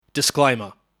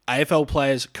Disclaimer. AFL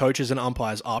players, coaches and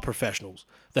umpires are professionals.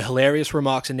 The hilarious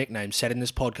remarks and nicknames said in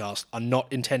this podcast are not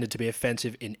intended to be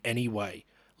offensive in any way.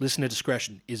 Listener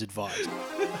discretion is advised.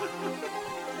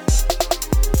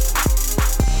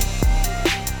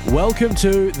 Welcome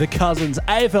to the Cousins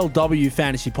AFLW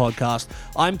Fantasy Podcast.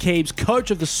 I'm Keebs,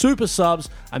 coach of the Super Subs.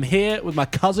 I'm here with my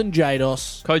cousin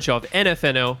Jaydos, coach of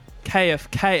NFNL,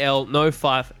 KF, KL, no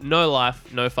five, no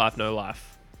life, no five, no life.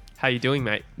 How you doing,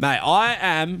 mate? Mate, I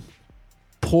am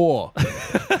poor.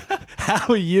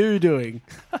 How are you doing?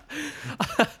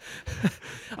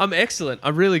 I'm excellent.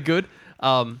 I'm really good.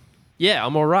 Yeah,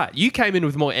 I'm all right. You came in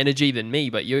with more energy than me,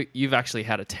 but you've actually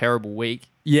had a terrible week.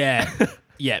 Yeah,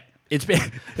 yeah. It's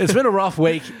been a rough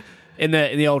week in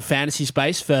the old fantasy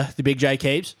space for the big J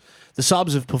Keebs. The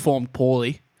subs have performed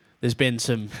poorly. There's been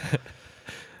some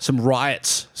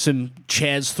riots, some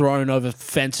chairs thrown over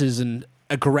fences, and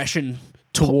aggression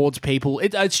towards people.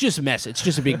 It's just a mess. It's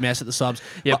just a big mess at the subs.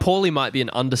 Yeah, poorly might be an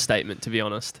understatement, to be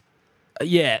honest.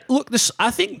 Yeah, look,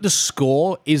 I think the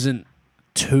score isn't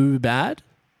too bad,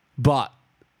 but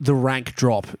the rank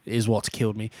drop is what's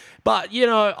killed me. But, you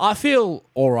know, I feel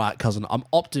all right, cousin. I'm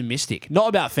optimistic. Not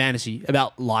about fantasy,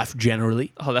 about life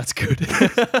generally. Oh, that's good.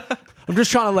 I'm just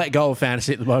trying to let go of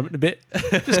fantasy at the moment a bit.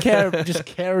 Just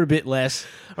care a bit less.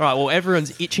 All right, well,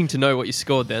 everyone's itching to know what you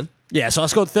scored then. Yeah, so I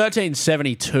scored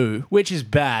 1372, which is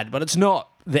bad, but it's not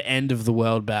the end of the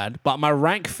world bad. But my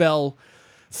rank fell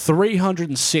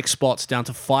 306 spots down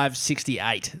to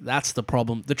 568. That's the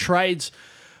problem. The trades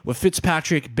were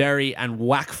Fitzpatrick, Berry, and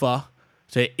Wackfer.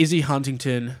 So Izzy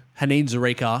Huntington, Haneen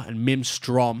Zarika, and Mim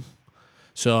Strom.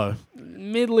 So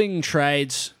middling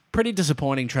trades, pretty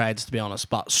disappointing trades to be honest.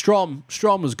 But Strom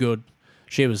was good.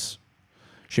 She was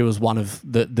one of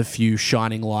the few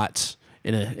shining lights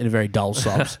in a very dull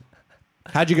subs.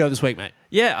 How'd you go this week, mate?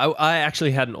 Yeah, I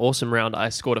actually had an awesome round. I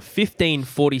scored a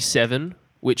 1547,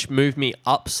 which moved me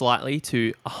up slightly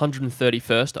to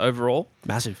 131st overall.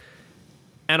 Massive.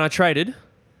 And I traded,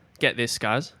 get this,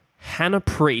 guys, Hannah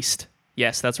Priest.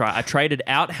 Yes, that's right. I traded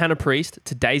out Hannah Priest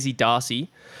to Daisy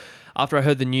Darcy after I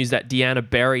heard the news that Deanna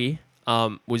Berry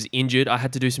was injured. I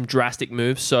had to do some drastic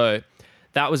moves, so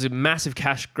that was a massive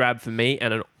cash grab for me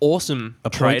and an awesome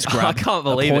trade. I can't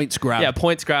believe it. Points grab. Yeah,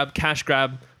 points grab, cash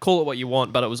grab, call it what you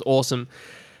want, but it was awesome.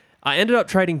 I ended up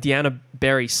trading Deanna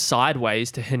Berry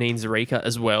sideways to Haneen Zarika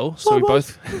as well. So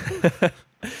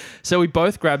we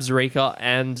both grabbed Zarika,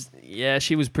 and yeah,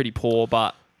 she was pretty poor,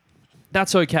 but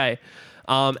that's okay.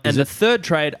 And the third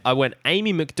trade, I went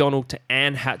Amy McDonald to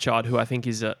Anne Hatchard, who I think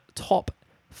is a top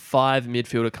 5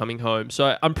 midfielder coming home.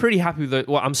 So I'm pretty happy with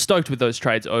I'm stoked with those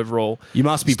trades overall. You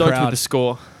must be stoked proud with the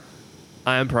score.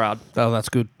 I am proud. Oh, that's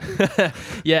good.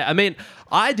 Yeah, I mean,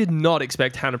 I did not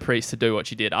expect Hannah Priest to do what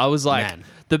she did. I was like,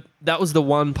 that was the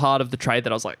one part of the trade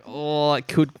that I was like, oh, I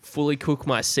could fully cook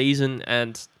my season,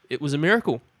 and it was a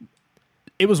miracle.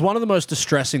 It was one of the most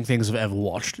distressing things I've ever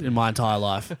watched in my entire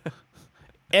life.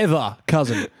 Ever,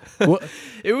 cousin.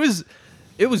 It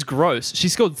was gross. She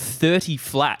scored 30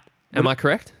 flat. Am I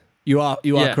correct? You are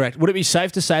correct. Would it be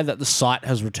safe to say that the site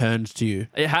has returned to you?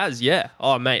 It has, yeah.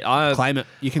 Oh, mate. Claim it.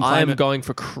 You can claim it. I am going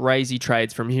for crazy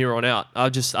trades from here on out. I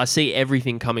see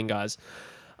everything coming, guys.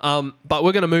 But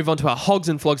we're going to move on to our hogs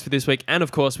and flogs for this week. And,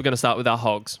 of course, we're going to start with our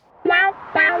hogs.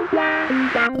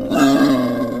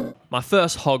 My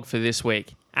first hog for this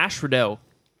week, Ash Riddell.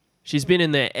 She's been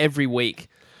in there every week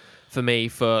for me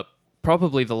for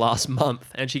probably the last month,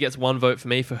 and she gets one vote for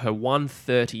me for her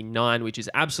 139, which is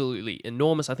absolutely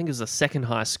enormous. I think it's the second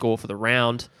highest score for the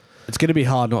round. It's going to be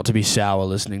hard not to be sour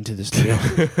listening to this deal.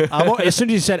 As soon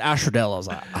as you said Ash Riddell, I was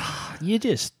like, you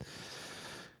just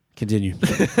continue.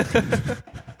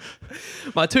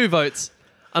 My 2 votes,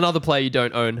 another player you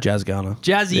don't own. Jazz Garner.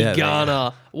 Jazzy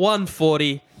Garner,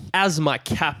 140 as my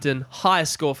captain,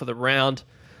 highest score for the round.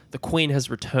 The Queen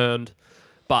has returned,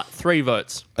 but 3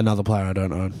 votes. Another player I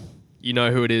don't own. You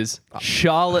know who it is.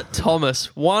 Charlotte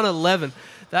Thomas, 111.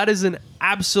 That is an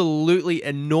absolutely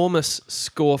enormous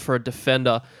score for a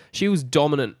defender. She was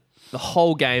dominant the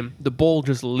whole game. The ball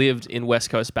just lived in West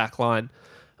Coast backline.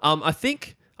 I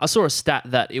think I saw a stat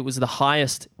that it was the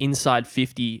highest inside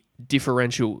 50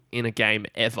 differential in a game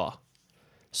ever.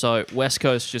 So West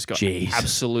Coast just got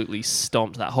absolutely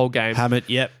stomped that whole game. Hammett,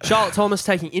 yep. Charlotte Thomas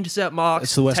taking intercept marks,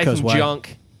 it's the West taking Coast way.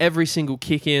 junk, every single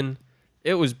kick in.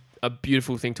 It was a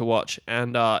beautiful thing to watch,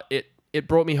 and it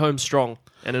brought me home strong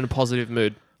and in a positive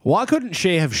mood. Why couldn't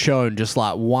she have shown just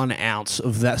like 1 ounce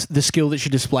of the skill that she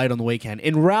displayed on the weekend?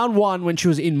 In round 1 when she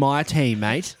was in my team,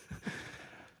 mate.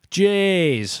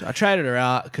 Jeez. I traded her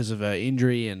out because of her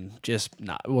injury and just,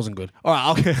 it wasn't good. All right,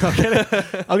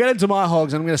 I'll get into my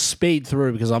hogs and I'm going to speed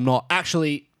through because I'm not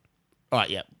actually... All right,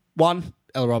 yeah. 1,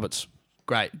 Ella Roberts.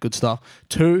 Great. Good stuff.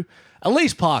 2,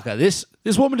 Elise Parker. This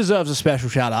woman deserves a special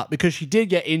shout out because she did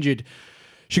get injured.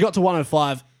 She got to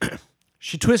 105.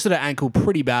 She twisted her ankle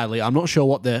pretty badly. I'm not sure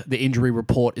what the injury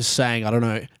report is saying. I don't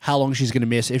know how long she's going to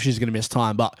miss, if she's going to miss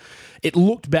time, but it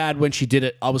looked bad when she did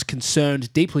it. I was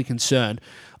concerned, deeply concerned.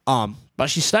 But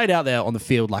she stayed out there on the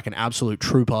field like an absolute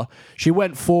trooper. She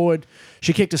went forward.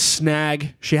 She kicked a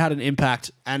snag. She had an impact.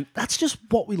 And that's just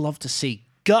what we love to see.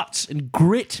 Guts and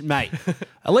grit, mate.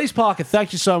 Elise Parker,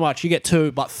 thank you so much. You get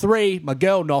 2. But 3, my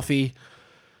girl Noffy,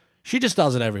 she just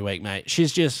does it every week, mate.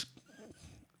 She's just...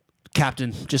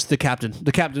 captain, just the captain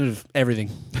of everything.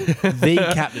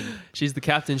 The captain. She's the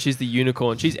captain. She's the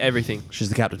unicorn. She's everything. She's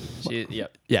the captain.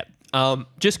 Yep. Yeah.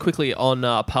 Just quickly on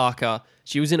Parker,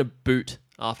 she was in a boot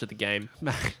after the game,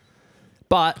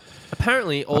 but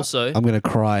apparently also I'm going to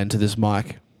cry into this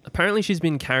mic. Apparently she's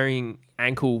been carrying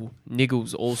ankle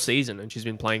niggles all season and she's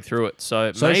been playing through it.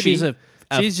 So maybe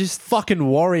she's just fucking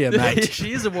warrior, mate.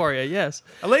 She is a warrior, yes.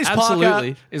 Elise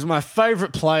Parker is my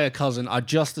favourite player, cousin. I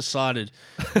just decided.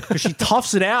 Because she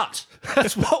toughs it out.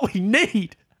 That's what we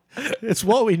need. It's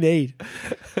what we need.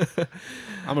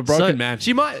 I'm a broken man.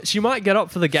 She might get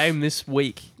up for the game this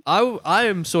week. I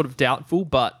am sort of doubtful,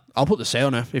 but... I'll put the C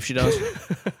on her if she does.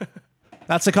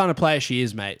 That's the kind of player she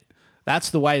is, mate. That's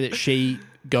the way that she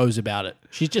goes about it.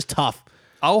 She's just tough.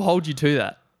 I'll hold you to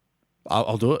that.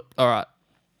 I'll do it. All right.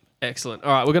 Excellent.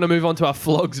 All right, we're going to move on to our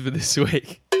flogs for this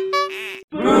week.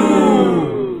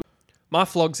 My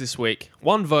flogs this week.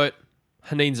 1 vote,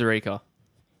 Haneen Zarika.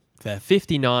 Fair.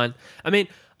 59. I mean,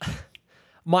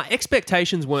 my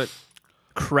expectations weren't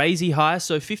crazy high,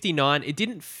 so 59, it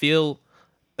didn't feel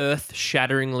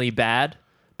earth-shatteringly bad,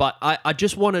 but I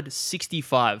just wanted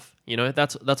 65. You know,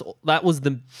 that was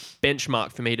the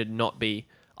benchmark for me to not be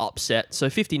upset.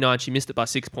 So 59, she missed it by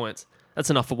 6 points.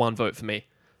 That's enough for 1 vote for me.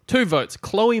 2 votes,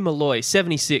 Chloe Malloy,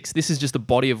 76. This is just a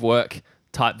body of work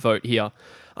type vote here.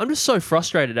 I'm just so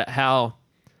frustrated at how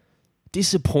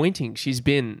disappointing she's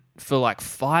been for like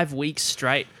 5 weeks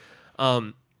straight.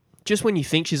 Just when you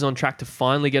think she's on track to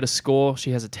finally get a score,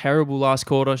 she has a terrible last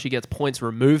quarter. She gets points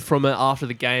removed from her after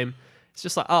the game. It's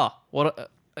just like,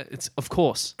 it's of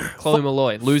course, Chloe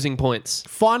Malloy losing points.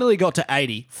 Finally got to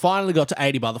 80. Finally got to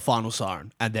 80 by the final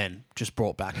siren, and then just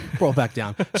brought back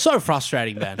down. So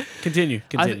frustrating, man. Continue.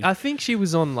 I think she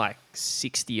was on like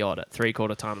 60 odd at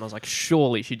 3/4 time. And I was like,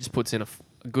 surely she just puts in a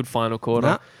good final quarter.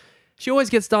 Nah. She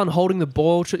always gets done holding the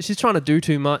ball. She's trying to do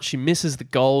too much. She misses the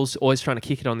goals, always trying to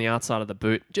kick it on the outside of the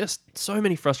boot. Just so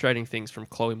many frustrating things from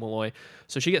Chloe Malloy.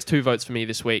 So she gets 2 votes for me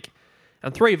this week.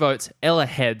 And 3 votes, Ella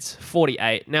Heads,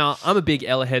 48. Now, I'm a big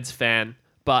Ella Heads fan,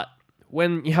 but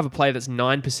when you have a player that's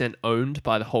 9% owned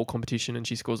by the whole competition and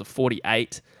she scores a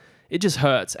 48, it just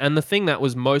hurts. And the thing that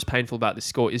was most painful about this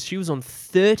score is she was on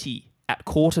 30 at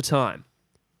quarter time.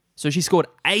 So she scored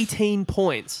 18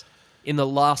 points in the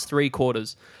last 3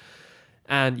 quarters.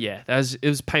 And yeah, it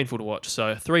was painful to watch.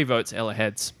 So 3 votes, Ella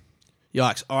Heads.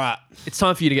 Yikes. All right. It's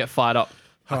time for you to get fired up.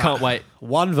 I can't wait.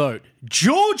 1 vote,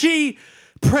 Georgie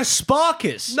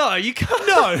Prasparkas. No, you can't.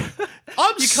 No.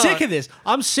 I'm sick of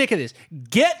this.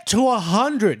 Get to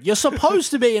 100. You're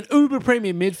supposed to be an uber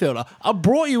premium midfielder. I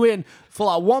brought you in for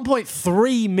like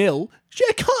 1.3 mil. She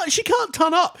can't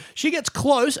turn up. She gets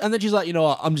close, and then she's like, you know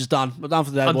what? I'm just done. I'm done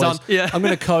for the day, boys. Done. Yeah. I'm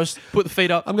going to coast. Put the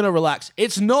feet up. I'm going to relax.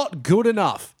 It's not good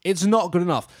enough.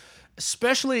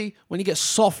 Especially when you get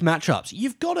soft matchups.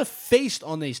 You've got to feast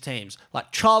on these teams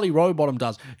like Charlie Rowbottom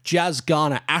does, Jazz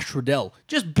Garner, Ash Riddell.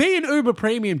 Just be an uber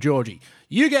premium, Georgie.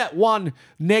 You get 1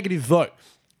 negative vote.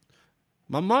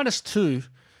 My -2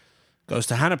 goes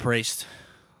to Hannah Priest.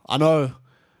 I know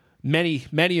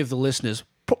many of the listeners,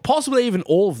 possibly even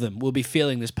all of them, will be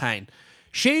feeling this pain.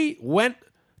 She went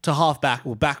to halfback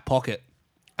or back pocket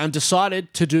and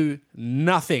decided to do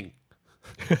nothing.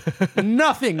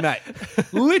 Nothing, mate.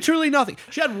 Literally nothing.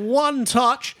 She had 1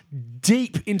 touch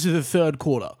deep into the 3rd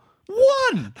quarter.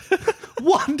 1!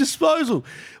 1 disposal.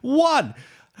 1.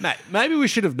 Mate, maybe we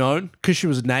should have known because she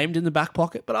was named in the back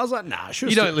pocket, but I was like, nah.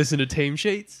 You don't listen to team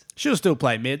sheets? She'll still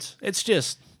play mids. It's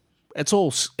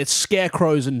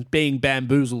scarecrows and being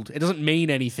bamboozled. It doesn't mean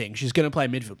anything. She's going to play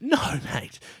midfield. No,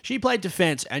 mate. She played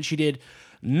defense and she did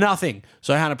nothing.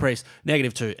 So Hannah Priest,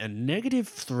 -2. And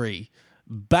 -3,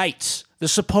 Bates, the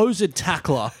supposed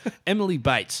tackler, Emily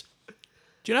Bates. Do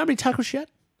you know how many tackles she had?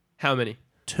 How many?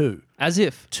 2. As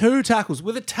if. 2 tackles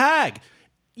with a tag.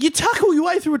 You tackle your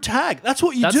way through a tag. That's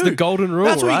what you do. That's the golden rule,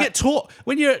 That's what right? you get taught.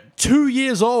 When you're 2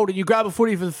 years old and you grab a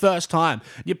footy for the first time,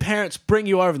 your parents bring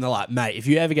you over and they're like, mate, if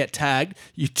you ever get tagged,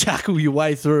 you tackle your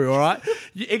way through, all right?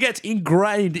 It gets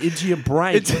ingrained into your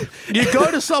brain. You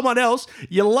go to someone else,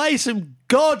 you lay some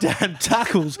goddamn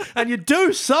tackles and you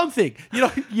do something.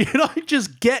 You don't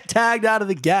just get tagged out of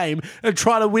the game and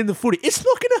try to win the footy. It's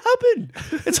not going to happen.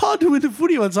 It's hard to win the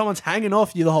footy when someone's hanging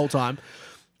off you the whole time.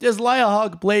 Just lay a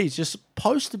hug, please. You're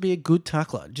supposed to be a good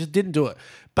tackler. Just didn't do it.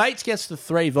 Bates gets the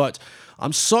 3 votes.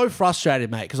 I'm so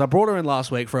frustrated, mate, because I brought her in last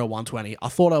week for a 120. I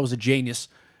thought I was a genius,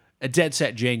 a dead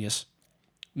set genius.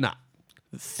 Nah.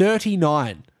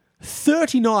 39.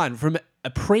 39 from a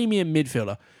premium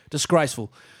midfielder.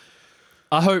 Disgraceful.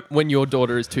 I hope when your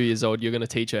daughter is 2 years old, you're going to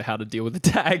teach her how to deal with the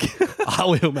tag. I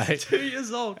will, mate. 2 years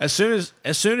old. As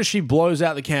soon as she blows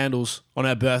out the candles on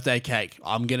her birthday cake,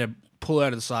 I'm going to pull her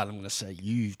to the side. I'm going to say,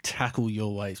 you tackle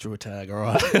your way through a tag, all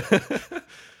right?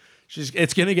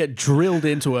 It's going to get drilled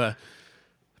into her.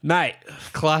 Mate,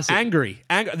 classic. Angry.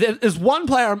 There's one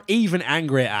player I'm even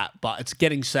angry at, but it's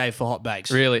getting saved for hot bakes.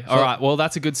 Really? All right. Well,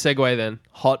 that's a good segue then.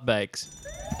 Hot bakes.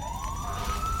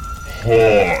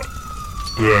 Hot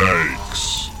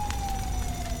bakes.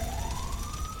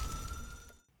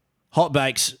 Hot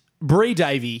bakes. Bree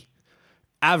Davey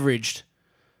averaged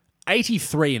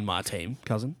 83 in my team,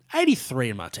 cousin.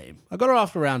 83 in my team. I got her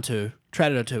after round 2.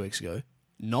 Traded her 2 weeks ago.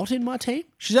 Not in my team.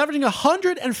 She's averaging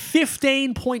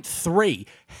 115.3.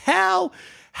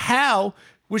 How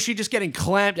was she just getting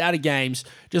clamped out of games,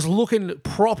 just looking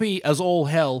proppy as all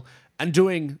hell and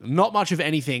doing not much of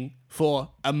anything for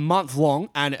a month long?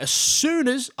 And as soon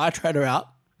as I trade her out,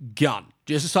 gun.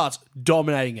 Just starts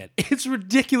dominating it. It's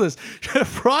ridiculous. Her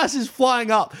price is flying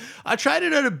up. I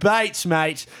traded her to Bates,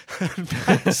 mate.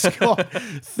 Bates got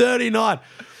 39.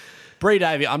 Bree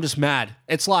Davey, I'm just mad.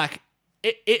 It's like,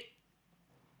 it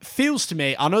feels to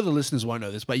me, I know the listeners won't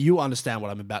know this, but you understand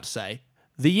what I'm about to say.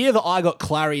 The year that I got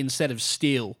Clary instead of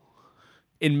Steele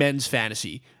in men's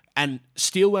fantasy, and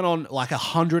Steele went on like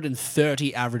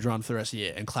 130 average run for the rest of the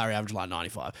year, and Clary averaged like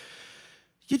 95.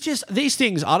 These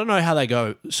things, I don't know how they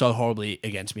go so horribly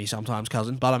against me sometimes,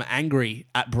 cousin, but I'm angry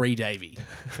at Bree Davey.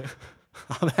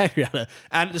 I'm angry at her.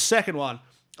 And the second one,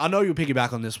 I know you'll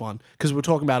piggyback on this one because we're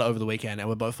talking about it over the weekend and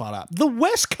we're both fired up. The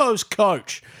West Coast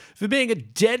coach for being a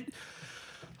dead...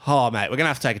 Oh, mate, we're going to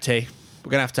have to take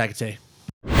a tea.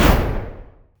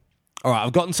 All right,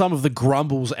 I've gotten some of the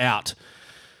grumbles out.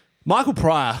 Michael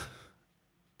Pryor,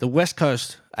 the West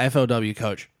Coast AFLW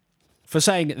coach, for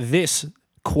saying this,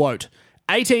 quote,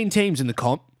 18 teams in the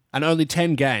comp and only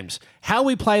 10 games. How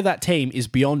we play that team is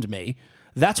beyond me.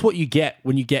 That's what you get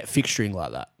when you get fixturing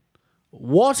like that.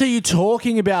 What are you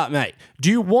talking about, mate? Do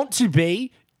you want to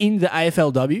be in the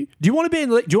AFLW? Do you want to be in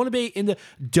the WAFLW? Do you want to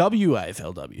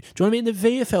be in the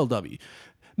VFLW?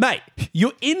 Mate,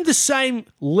 you're in the same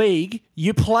league.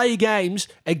 You play games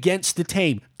against the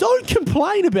team. Don't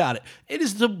complain about it. It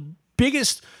is the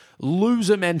biggest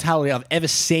loser mentality I've ever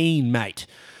seen, mate.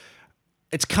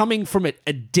 It's coming from a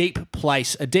deep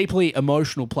place, a deeply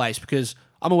emotional place, because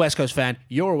I'm a West Coast fan.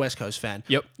 You're a West Coast fan.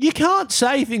 Yep. You can't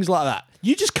say things like that.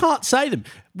 You just can't say them.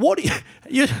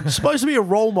 You're supposed to be a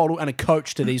role model and a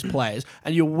coach to these players,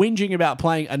 and you're whinging about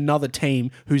playing another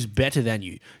team who's better than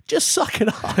you. Just suck it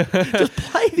up. Just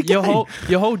play the game.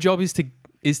 Your whole job is to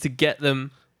get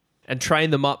them and train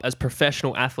them up as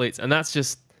professional athletes, and it's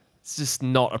just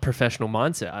not a professional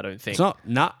mindset, I don't think. It's not.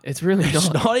 Nah. It's really not.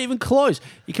 It's not even close.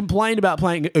 You complain about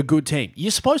playing a good team.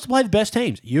 You're supposed to play the best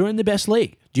teams. You're in the best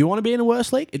league. Do you want to be in a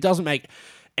worse league? It doesn't make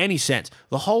any sense.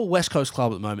 The whole West Coast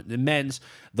club at the moment, the men's,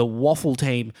 the waffle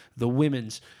team, the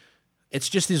women's, it's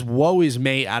just this woe is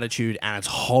me attitude, and it's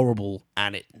horrible,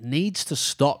 and it needs to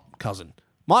stop, cousin.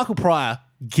 Michael Pryor,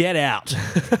 get out.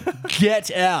 Get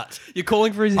out. You're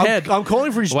calling for his head. I'm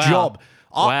calling for his job.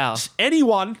 Wow.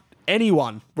 Anyone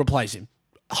replace him.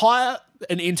 Hire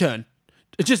an intern.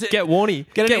 It's just get Warnie.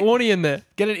 Get Warnie in there.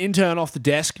 Get an intern off the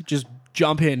desk. Just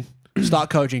jump in. Start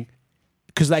coaching.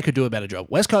 Because they could do a better job.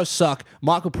 West Coast suck.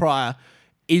 Michael Pryor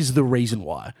is the reason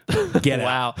why. Get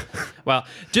out. Wow.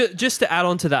 Just to add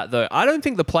on to that, though, I don't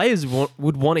think the players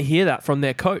would want to hear that from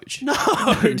their coach. No.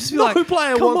 Just be like,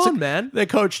 player come wants on, man. Their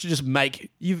coach to just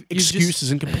make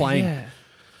excuses and complain. Yeah.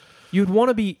 You'd want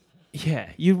to be... Yeah.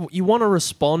 You want to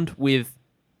respond with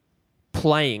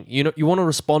playing. You want to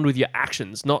respond with your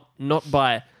actions, not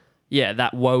by,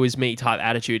 that woe is me type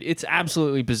attitude. It's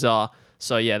absolutely bizarre.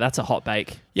 So yeah, that's a hot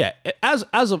bake. Yeah, as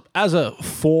a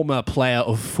former player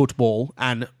of football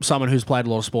and someone who's played a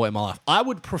lot of sport in my life, I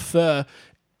would prefer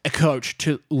a coach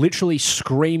to literally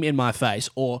scream in my face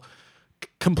or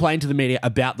complain to the media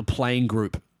about the playing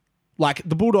group. Like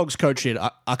the Bulldogs coach did,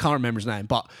 I can't remember his name,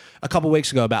 but a couple of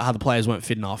weeks ago about how the players weren't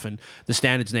fit enough and the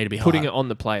standards need to be higher. Putting it on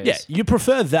the players. Yeah, you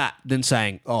prefer that than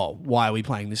saying, oh, why are we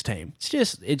playing this team? It's a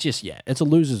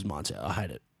loser's mindset. I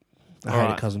hate it. I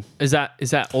hate it, cousin. Is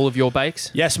that all of your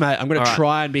bakes? Yes, mate. I'm going to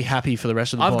try and be happy for the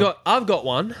rest of the pod. I've got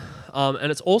one,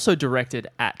 and it's also directed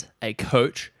at a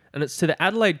coach, and it's to the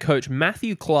Adelaide coach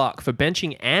Matthew Clark for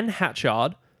benching Anne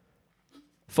Hatchard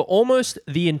for almost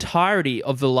the entirety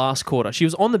of the last quarter. She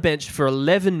was on the bench for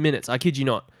 11 minutes. I kid you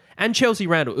not. And Chelsea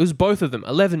Randall. It was both of them.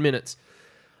 11 minutes.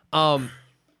 I'm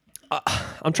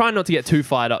trying not to get too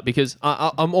fired up because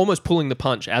I'm almost pulling the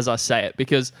punch as I say it,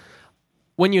 because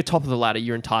when you're top of the ladder,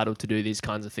 you're entitled to do these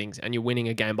kinds of things and you're winning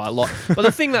a game by a lot. But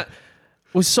the thing that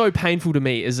was so painful to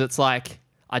me is it's like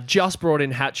I just brought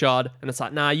in Hatchard and it's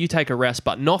like, nah, you take a rest.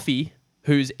 But Noffy,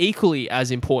 who's equally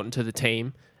as important to the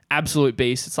team, absolute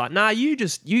beast, it's like, nah, you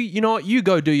know what, you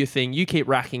go do your thing. You keep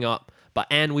racking up. But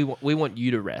Anne, we want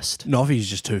you to rest. Noffy's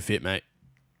just too fit, mate.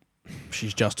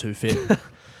 She's just too fit.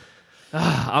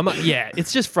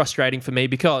 It's just frustrating for me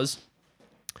because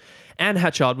Anne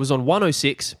Hatchard was on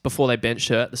 106 before they benched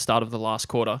her at the start of the last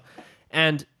quarter.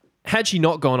 And had she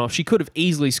not gone off, she could have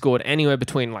easily scored anywhere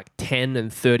between like 10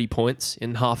 and 30 points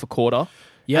in half a quarter.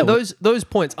 Yeah, and those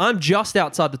points, I'm just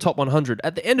outside the top 100.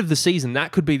 At the end of the season,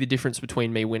 that could be the difference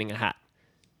between me winning a hat.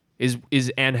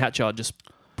 Is Anne Hatchard just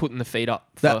putting the feet up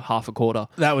for half a quarter?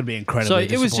 That would be incredibly disappointing.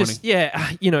 So it was just,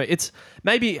 it's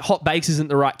maybe hot bakes isn't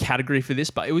the right category for this,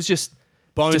 but it was just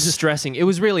distressing. It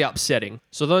was really upsetting.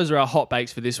 So those are our hot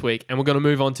bakes for this week, and we're going to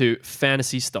move on to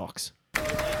fantasy stocks.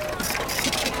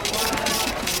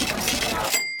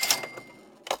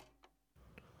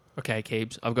 Okay,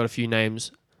 Keebs, I've got a few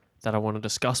names that I want to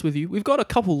discuss with you. We've got a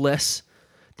couple less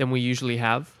than we usually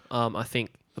have. I think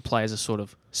the players are sort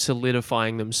of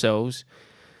solidifying themselves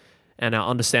and our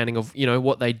understanding of,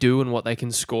 what they do and what they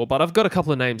can score. But I've got a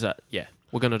couple of names that,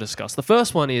 we're going to discuss. The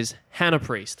first one is Hannah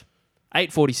Priest.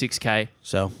 846K.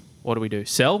 Sell. What do we do?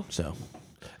 Sell? Sell.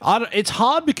 It's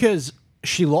hard because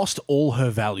she lost all her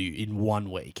value in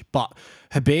 1 week, but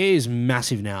her bear is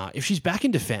massive now. If she's back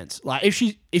in defense, like if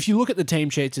you look at the team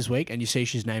sheets this week and you see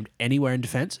she's named anywhere in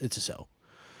defense, it's a sell.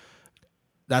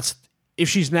 If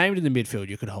she's named in the midfield,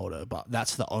 you could hold her, but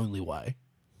that's the only way.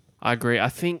 I agree. I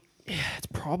think it's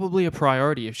probably a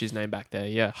priority if she's named back there.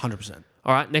 Yeah, 100%.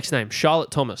 All right, next name,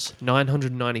 Charlotte Thomas,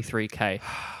 993K.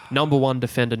 Number one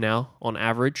defender now on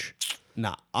average.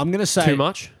 Nah, I'm going to say... Too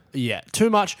much? Yeah, too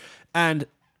much. And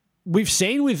we've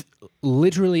seen with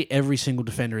literally every single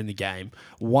defender in the game,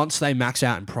 once they max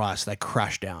out in price, they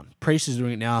crash down. Priest is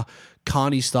doing it now.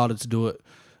 Carney started to do it.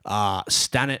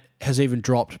 Stannett has even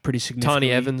dropped pretty significantly.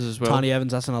 Tiny Evans as well. Tiny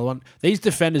Evans, that's another one. These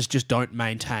defenders just don't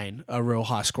maintain a real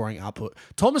high scoring output.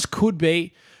 Thomas could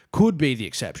be the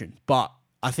exception, but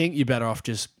I think you're better off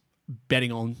just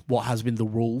betting on what has been the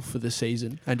rule for the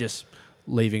season and just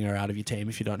leaving her out of your team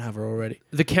if you don't have her already.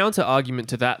 The counter argument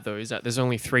to that, though, is that there's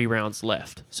only 3 rounds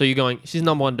left. So you're going, she's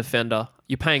number one defender.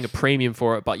 You're paying a premium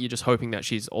for it, but you're just hoping that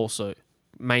she's also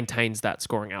maintains that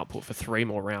scoring output for 3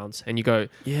 more rounds. And you go,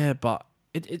 yeah, but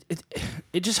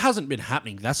it just hasn't been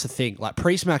happening. That's the thing. Like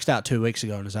Priest maxed out 2 weeks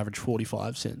ago and has averaged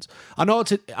 45 since. I know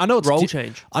it's role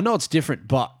change. I know it's different,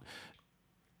 but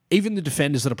even the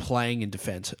defenders that are playing in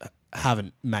defense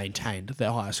haven't maintained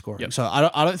their higher scoring. Yep. So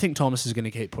I don't think Thomas is going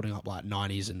to keep putting up like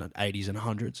 90s and 80s and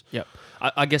 100s. Yep.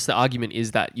 I guess the argument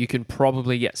is that you can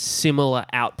probably get similar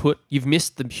output. You've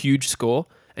missed the huge score,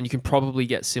 and you can probably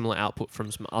get similar output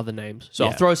from some other names. So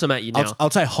I'll throw some at you now. I'll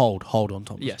say hold on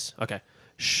Thomas. Yes. Okay.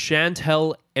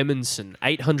 Chantel Emonson,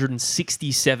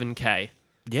 867K.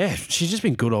 Yeah, she's just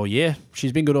been good all year.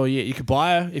 You could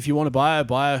buy her if you want to buy her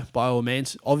by all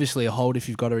means. Obviously a hold if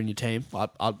you've got her in your team.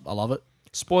 I love it.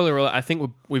 Spoiler alert, I think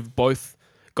we've both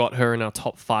got her in our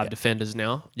top 5 defenders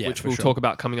now, which we'll talk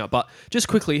about coming up. But just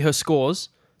quickly, her scores,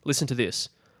 listen to this.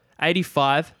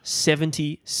 85,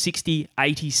 70, 60,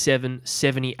 87,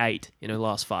 78 in her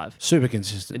last 5. Super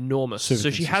consistent. Enormous.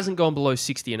 She hasn't gone below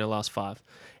 60 in her last 5.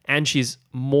 And she's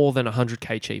more than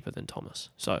 100K cheaper than Thomas.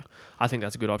 So I think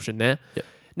that's a good option there. Yep.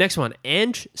 Next one,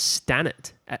 Ange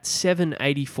Stannett at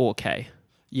 784K.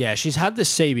 Yeah, she's had the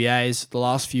CBAs the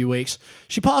last few weeks.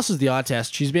 She passes the eye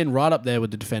test. She's been right up there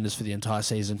with the defenders for the entire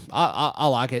season. I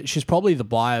like it. She's probably the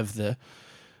buy of just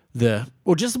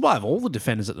the buy of all the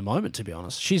defenders at the moment, to be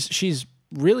honest. She's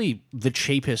really the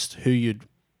cheapest who you'd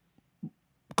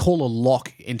call a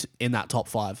lock in that top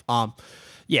 5.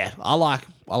 Yeah, I like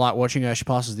watching her. She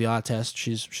passes the eye test.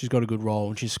 She's got a good role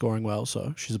and she's scoring well,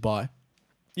 so she's a buy.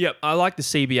 Yep, I like the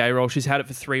CBA role. She's had it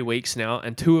for 3 weeks now,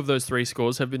 and 2 of those 3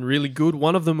 scores have been really good.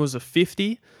 One of them was a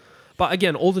 50, but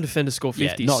again, all the defenders score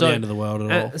 50. Yeah, not the end of the world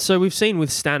at all. So we've seen with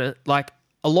Stannett, like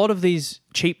a lot of these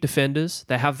cheap defenders,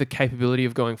 they have the capability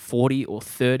of going 40 or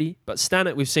 30, but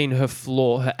Stannett, we've seen her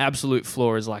absolute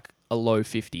floor is like a low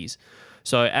 50s.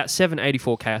 So at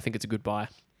 784K, I think it's a good buy.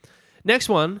 Next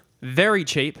one, Very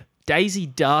cheap. Daisy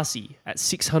Darcy at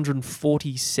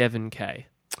 647k.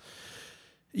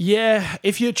 Yeah,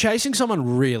 if you're chasing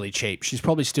someone really cheap, she's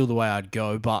probably still the way I'd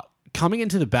go. But coming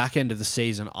into the back end of the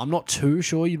season, I'm not too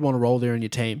sure you'd want to roll there in your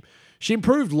team. She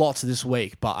improved lots this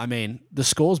week, but I mean, the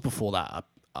scores before that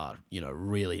are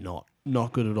really not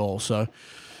good at all. So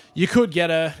you could get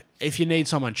her if you need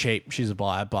someone cheap. She's a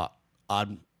buyer, but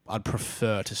I'd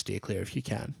prefer to steer clear if you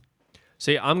can.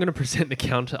 See, I'm going to present the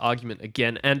counter argument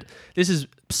again, and this is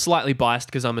slightly biased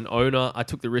because I'm an owner. I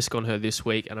took the risk on her this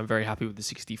week, and I'm very happy with the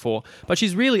 64. But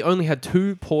she's really only had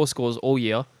 2 poor scores all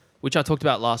year, which I talked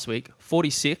about last week.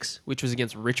 46, which was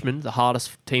against Richmond, the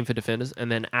hardest team for defenders,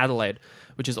 and then Adelaide,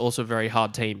 which is also a very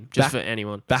hard team, for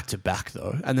anyone. Back to back,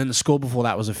 though. And then the score before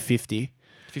that was a 50.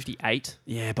 58.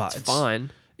 Yeah, but it's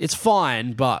fine. It's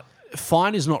fine, but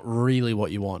fine is not really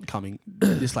what you want coming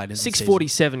this late in the season.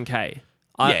 647k.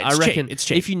 I reckon it's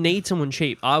cheap. If you need someone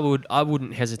cheap, I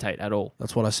wouldn't hesitate at all.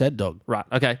 That's what I said, dog. Right.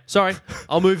 Okay. Sorry.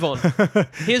 I'll move on.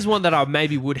 Here's one that I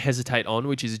maybe would hesitate on,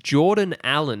 which is Jordan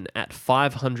Allen at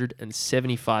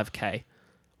 575k.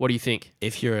 What do you think?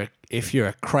 If you're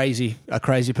a crazy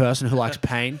person who likes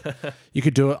pain, you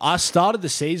could do it. I started the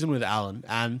season with Allen,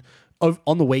 and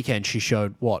on the weekend she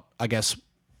showed what I guess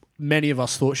many of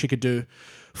us thought she could do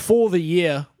for the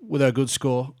year with her good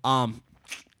score.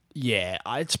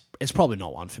 It's probably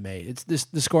not one for me.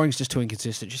 The scoring's just too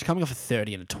inconsistent. She's coming off a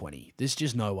 30 and a 20. There's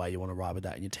just no way you want to ride with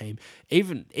that in your team.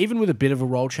 Even with a bit of a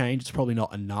role change, it's probably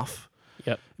not enough.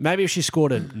 Yep. Maybe if she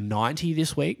scored a 90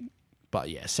 this week, but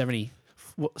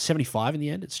 75 in the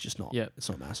end, it's just not. Yep. It's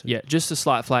not massive. Yeah, just a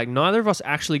slight flag. Neither of us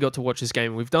actually got to watch this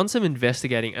game. We've done some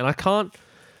investigating, and I can't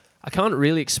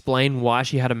really explain why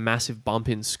she had a massive bump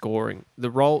in scoring. The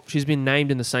role, she's been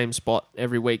named in the same spot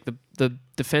every week. The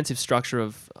defensive structure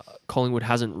of Collingwood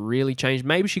hasn't really changed.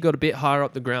 Maybe she got a bit higher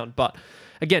up the ground. But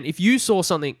again, if you saw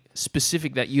something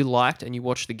specific that you liked and you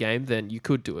watched the game, then you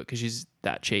could do it because she's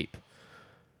that cheap.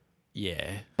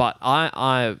 Yeah. But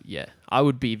I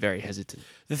would be very hesitant.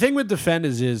 The thing with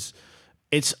defenders is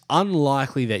it's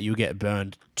unlikely that you'll get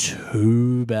burned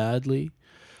too badly.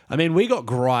 I mean, we got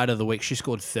Grider the week she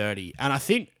scored 30, and I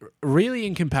think really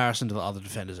in comparison to the other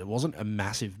defenders, it wasn't a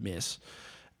massive miss.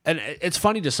 And it's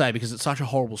funny to say because it's such a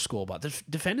horrible score, but the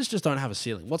defenders just don't have a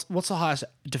ceiling. What's the highest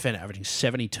defender averaging?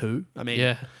 72? I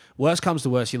mean, worst comes to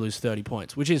worst, you lose 30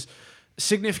 points, which is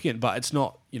significant, but it's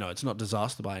not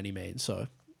disaster by any means. So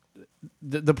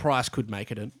the price could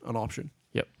make it an option.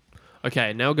 Yep.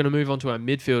 Okay, now we're going to move on to our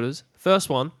midfielders. First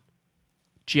one,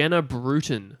 Jenna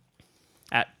Bruton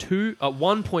at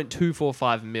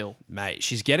 1.245 mil. Mate,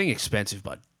 she's getting expensive,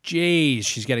 but geez,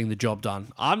 she's getting the job done.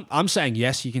 I'm saying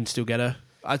yes, you can still get her.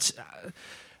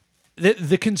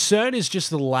 The concern is just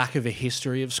the lack of a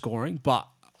history of scoring, but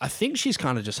I think she's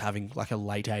kind of just having like a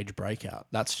late age breakout.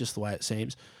 That's just the way it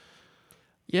seems.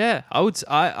 Yeah,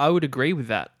 I would agree with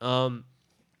that.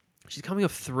 She's coming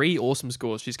off 3 awesome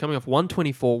scores. She's coming off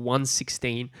 124,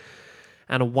 116,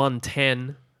 and a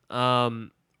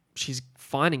 110. She's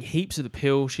finding heaps of the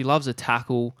pill. She loves a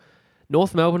tackle.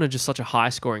 North Melbourne are just such a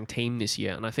high-scoring team this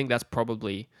year, and I think that's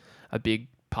probably a big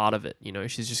part of it.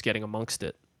 She's just getting amongst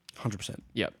it. 100%.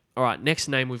 Yep. All right, next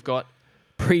name we've got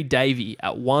Pre Davey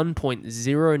at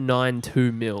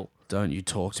 1.092 mil. Don't you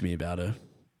talk to me about her.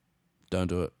 Don't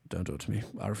do it. Don't do it to me.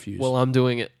 I refuse. Well, I'm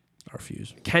doing it. I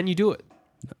refuse. Can you do it?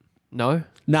 No?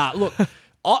 Nah, look,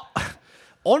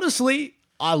 honestly,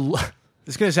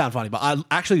 it's going to sound funny, but I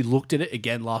actually looked at it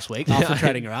again last week after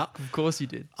trading her out. Of course you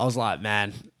did. I was like,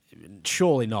 man,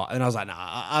 surely not. And I was like, nah,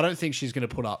 I don't think she's going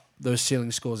to put up those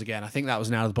ceiling scores again. I think that was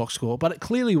an out-of-the-box score, but it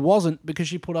clearly wasn't because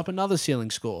she put up another ceiling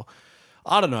score.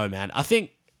 I don't know, man. I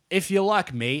think if you're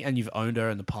like me and you've owned her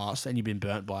in the past and you've been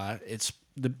burnt by her, it's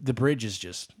the bridge is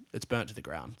just, it's burnt to the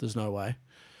ground. There's no way.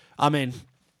 I mean,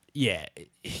 yeah,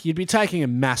 you'd be taking a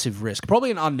massive risk, probably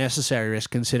an unnecessary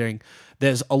risk considering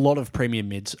there's a lot of premium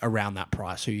mids around that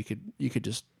price who you could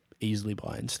just easily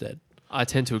buy instead. I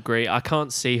tend to agree. I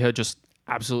can't see her just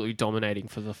absolutely dominating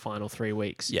for the final 3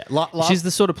 weeks. Yeah, she's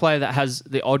the sort of player that has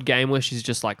the odd game where she's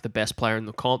just like the best player in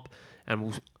the comp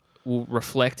and will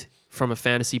reflect from a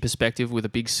fantasy perspective with a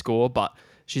big score, but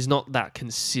she's not that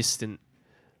consistent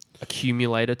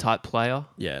accumulator type player.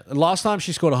 Yeah. Last time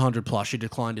she scored 100 plus, she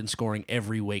declined in scoring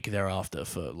every week thereafter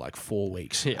for like 4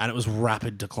 weeks. Yeah. And it was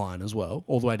rapid decline as well,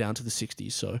 all the way down to the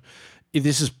 60s. So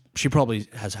she probably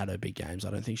has had her big games. I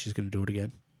don't think she's going to do it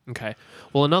again. Okay.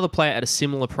 Well, another player at a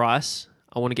similar price,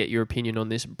 I want to get your opinion on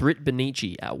this. Britt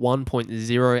Benici at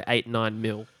 1.089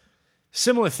 mil.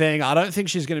 Similar thing. I don't think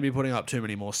she's going to be putting up too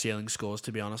many more ceiling scores,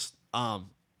 to be honest.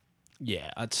 Yeah,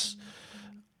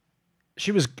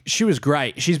 She was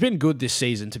great. She's been good this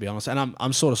season, to be honest, and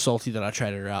I'm sort of salty that I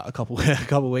traded her out a couple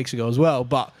of weeks ago as well.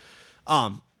 But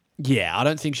yeah, I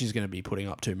don't think she's going to be putting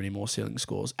up too many more ceiling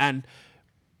scores. And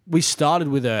we started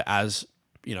with her as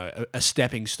a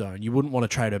stepping stone. You wouldn't want to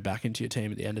trade her back into your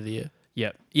team at the end of the year.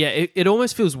 Yeah. It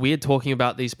almost feels weird talking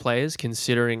about these players,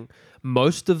 considering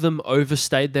most of them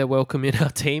overstayed their welcome in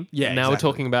our team. Yeah, and now exactly.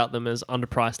 we're talking about them as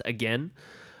underpriced again.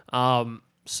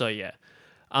 So yeah.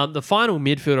 The final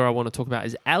midfielder I want to talk about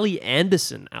is Ali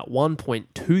Anderson at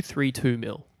 1.232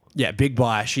 mil. Yeah, big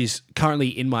buy. She's currently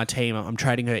in my team. I'm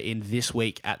trading her in this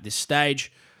week at this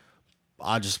stage.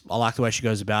 I like the way she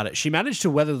goes about it. She managed to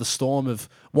weather the storm of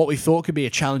what we thought could be a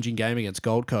challenging game against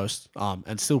Gold Coast,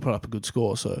 and still put up a good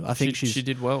score. So I think she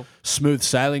did well. Smooth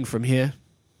sailing from here.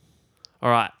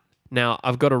 All right. Now,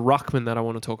 I've got a ruckman that I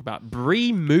want to talk about.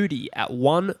 Bree Moody at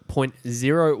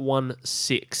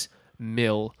 1.016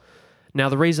 mil. Now,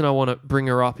 the reason I want to bring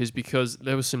her up is because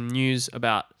there was some news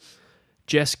about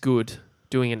Jess Good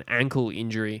doing an ankle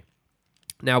injury.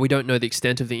 Now, we don't know the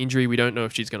extent of the injury. We don't know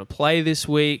if she's going to play this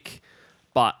week.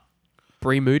 But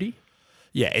Bree Moody?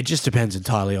 Yeah, it just depends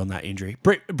entirely on that injury.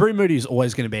 Bree Moody is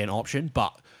always going to be an option,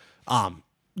 but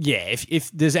yeah,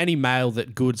 if there's any male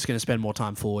that Good's going to spend more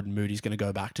time forward and Moody's going to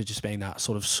go back to just being that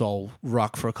sort of sole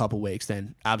ruck for a couple of weeks,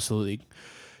 then absolutely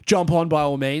jump on by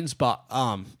all means. But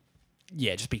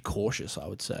yeah, just be cautious, I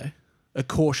would say. A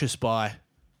cautious buy.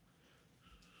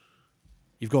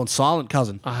 You've gone silent,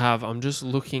 cousin. I have. I'm just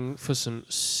looking for some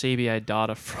CBA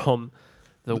data from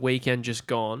the weekend just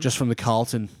gone. Just from the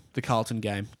Carlton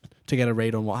game to get a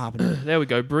read on what happened. There we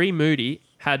go. Bree Moody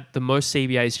had the most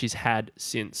CBAs she's had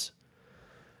since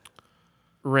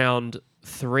round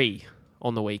 3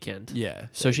 on the weekend. Yeah.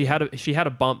 So she had a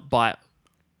bump by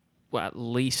at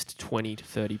least 20 to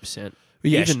 30%.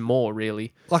 Yeah, even more,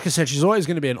 really. Like I said, she's always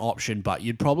going to be an option, but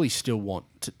you'd probably still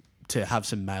want to have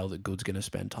some mail that Good's going to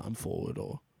spend time forward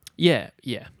or... Yeah,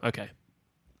 okay.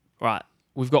 Right,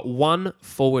 we've got one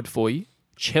forward for you.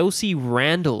 Chelsea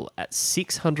Randall at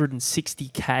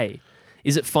 660k.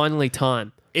 Is it finally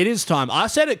time? It is time. I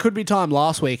said it could be time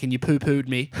last week and you poo-pooed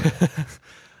me.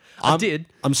 I did.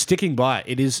 I'm sticking by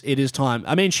it. It is time.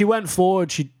 I mean, she went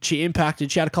forward. She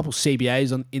impacted. She had a couple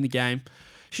CBAs in the game.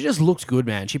 She just looked good,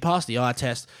 man. She passed the eye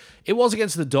test. It was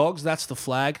against the Dogs. That's the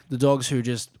flag. The Dogs who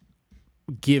just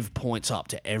give points up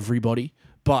to everybody.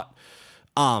 But,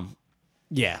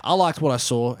 yeah, I liked what I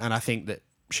saw, and I think that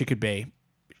she could be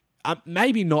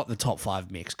maybe not the top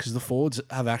 5 mix, because the forwards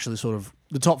have actually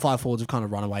the top 5 forwards have kind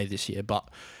of run away this year, but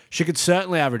she could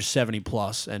certainly average 70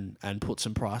 plus and put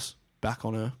some price back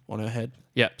on her head.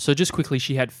 Yeah, so just quickly,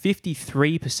 she had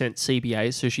 53%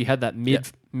 CBAs, so she had that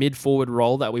mid forward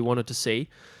role that we wanted to see.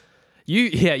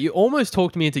 You almost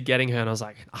talked me into getting her, and I was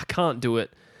like, I can't do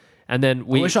it. And then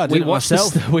we wish I did watched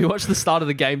myself. We watched the start of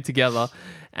the game together,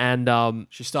 and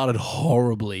She started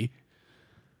horribly.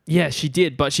 yeah, she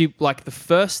did. But she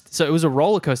so it was a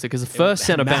roller coaster because the first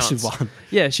centre bounce, massive one.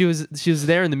 yeah, she was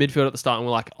there in the midfield at the start, and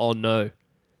we're like, oh no,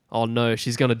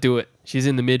 she's gonna do it. She's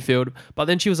in the midfield, but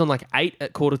then she was on like 8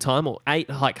 at quarter time or 8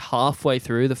 like halfway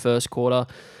through the first quarter.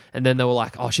 And then they were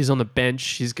like, "Oh, she's on the bench.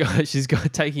 She's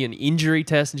taking an injury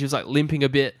test, and she was like limping a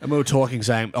bit." And we were talking,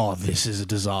 saying, "Oh, this is a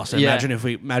disaster." Yeah. Imagine if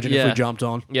we jumped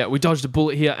on. Yeah, we dodged a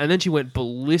bullet here, and then she went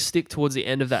ballistic towards the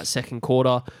end of that second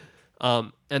quarter,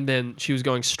 and then she was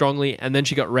going strongly, and then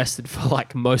she got rested for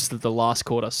like most of the last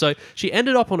quarter. So she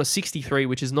ended up on a 63,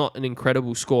 which is not an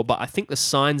incredible score, but I think the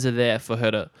signs are there for her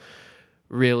to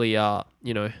really,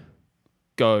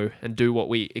 go and do what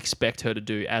we expect her to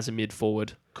do as a mid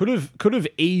forward. Could have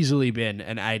easily been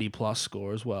an 80 plus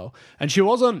score as well. And she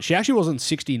actually was on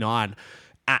 69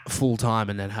 at full time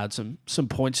and then had some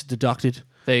points deducted.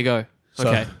 There you go. So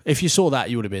Okay. if you saw that,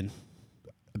 you would have been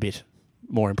a bit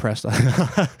more impressed.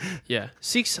 Yeah.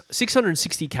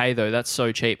 660k though, that's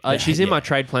so cheap. She's in my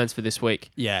trade plans for this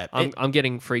week. Yeah. I'm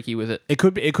getting freaky with it. It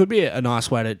could be a nice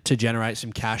way to generate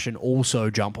some cash and also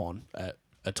jump on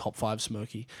a top 5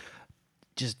 smoky.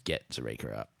 Just get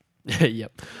Zarika out.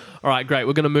 Yep. All right, great.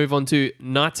 We're going to move on to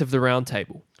Knights of the Round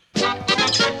Table. We're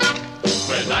knights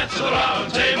of the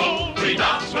round table, we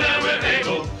dance whenever we're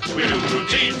able. We do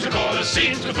routines, we call the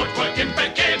scenes, with footwork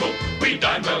impeccable. We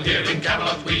dine well here in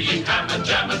Camelot, we eat ham and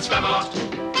jam and spam a lot.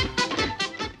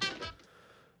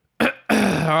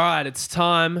 All right, it's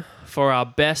time for our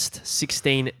best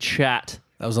 16 chat.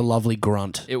 That was a lovely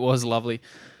grunt. It was lovely.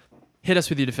 Hit us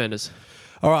with your defenders.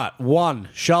 All right. 1,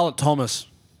 Charlotte Thomas,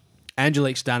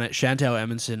 Angelique Stannett, Chantel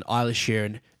Emerson, Isla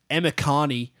Sheeran, Emma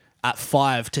Carney at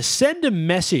 5 to send a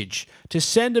message.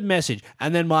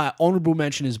 And then my honourable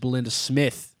mention is Belinda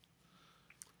Smith.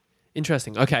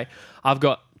 Interesting. Okay. I've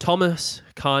got Thomas,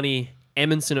 Carney,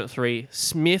 Emerson at 3.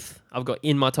 Smith, I've got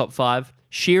in my top 5.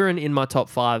 Sheeran in my top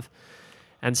 5.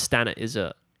 And Stannett is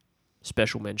a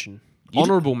special mention.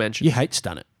 Honourable mention. You hate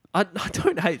Stannett. I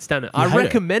don't hate Stannett. I hate her.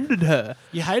 recommended her.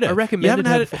 You hate her. I recommended you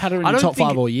haven't her. had her in I your don't top think-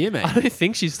 5 all year, mate. I don't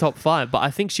think she's top 5, but I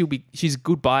think she's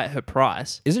good buy at her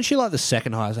price. Isn't she like the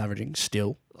second highest averaging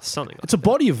still? Something like It's a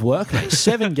body of work, mate.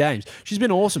 7 games. She's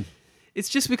been awesome. It's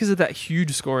just because of that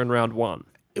huge score in round 1.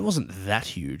 It wasn't that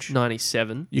huge.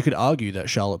 97. You could argue that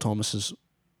Charlotte Thomas's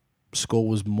score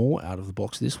was more out of the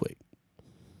box this week.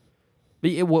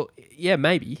 But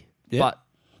maybe. Yeah.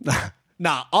 But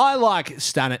Nah, I like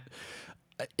Stannett.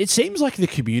 It seems like the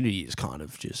community is kind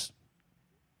of just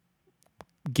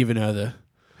giving her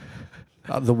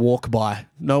the walk by.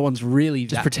 No one's really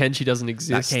just that, pretend she doesn't that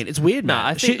exist. keen. It's weird, No, man.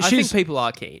 I think people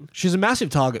are keen. She's a massive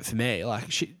target for me. Like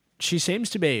she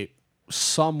seems to be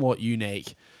somewhat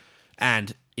unique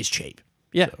and is cheap.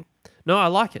 Yeah. No, I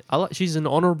like it. She's an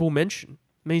honourable mention.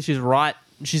 It means she's right.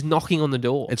 She's knocking on the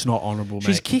door. It's not honourable, mate.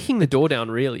 She's kicking the door down,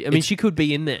 really. I mean, she could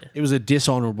be in there. It was a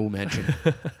dishonourable mention.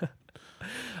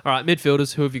 All right,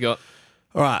 midfielders, who have you got?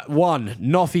 All right, 1,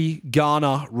 Noffy,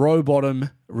 Garner,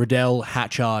 Rowbottom, Riddell,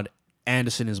 Hatchard.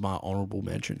 Anderson is my honourable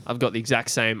mention. I've got the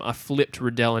exact same. I flipped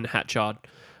Riddell and Hatchard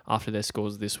after their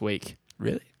scores this week.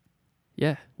 Really?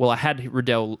 Yeah. Well, I had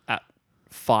Riddell at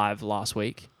 5 last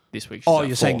week. This week, she's at You're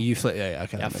 4. saying you flipped? Yeah,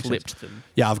 okay. Yeah, I that makes flipped sense. them.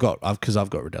 Yeah, because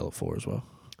I've got Riddell at 4 as well.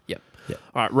 Yep. Yeah.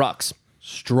 All right, Rucks.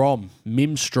 Strom,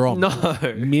 Mim Strom. No.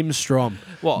 Mim Strom.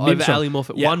 What, Mim over Strom. Ali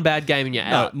Morfitt? Yeah. One bad game and you're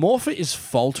No, out. Morfitt is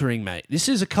faltering, mate. This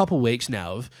is a couple weeks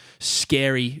now of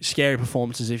scary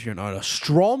performances if you're an owner.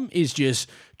 Strom is just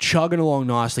chugging along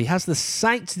nicely. Has the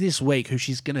Saints this week, who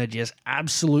she's going to just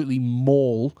absolutely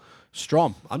maul.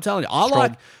 Strom. I'm telling you.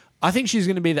 I think she's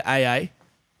going to be the AA.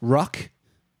 Ruck.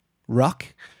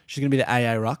 She's going to be the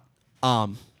AA Ruck.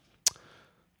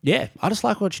 Yeah, I just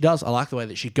like what she does. I like the way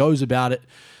that she goes about it.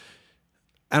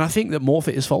 And I think that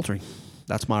Morfitt is faltering.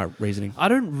 That's my reasoning. I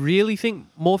don't really think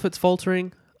Morfitt's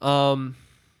faltering.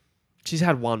 She's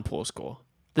had one poor score.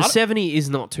 The 70 is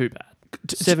not too bad.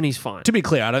 70's fine. To be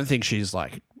clear, I don't think she's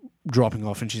like dropping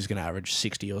off and she's going to average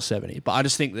 60 or 70. But I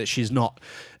just think that she's not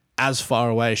as far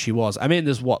away as she was. I mean,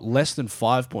 there's less than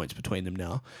 5 points between them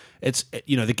now. It's,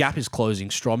 the gap is closing.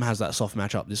 Strom has that soft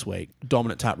matchup this week.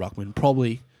 Dominant tap ruckman.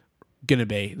 Probably going to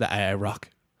be the AA ruck.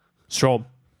 Strom.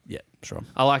 Yeah, Strom.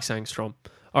 I like saying Strom.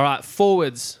 All right,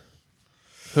 forwards.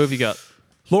 Who have you got?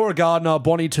 Laura Gardner,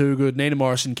 Bonnie Toogood, Nina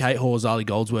Morrison, Kate Hawes, Ali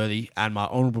Goldsworthy, and my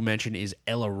honourable mention is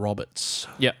Ella Roberts.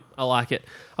 Yep, I like it.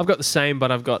 I've got the same,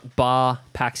 but I've got Barr,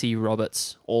 Paxi,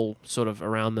 Roberts, all sort of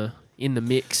in the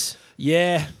mix.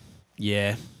 Yeah.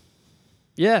 Yeah.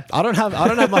 I don't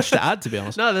have much to add, to be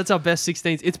honest. No, that's our best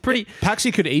 16s. It's pretty.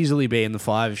 Paxi could easily be in the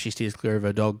 5 if she steers clear of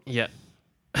her dog. Yeah.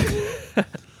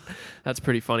 That's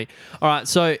pretty funny. All right,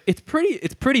 so it's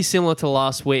pretty similar to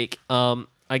last week.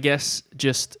 I guess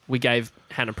just we gave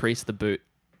Hannah Priest the boot.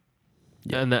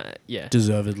 Yeah. And that, yeah.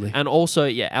 Deservedly. And also,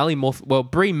 Ali Morph. Well,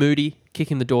 Bree Moody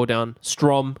kicking the door down.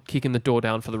 Strom kicking the door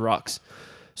down for the Rucks.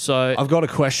 So I've got a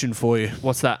question for you.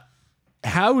 What's that?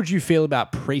 How would you feel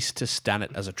about Priest to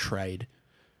Stannett as a trade?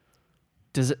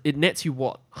 Does it nets you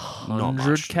what? Not much.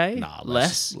 100K? Nah,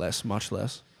 less? Less, much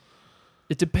less.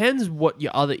 It depends what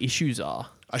your other issues are.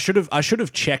 I should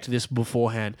have checked this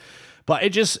beforehand, but it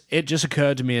just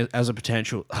occurred to me as a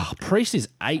potential. Oh, Priest is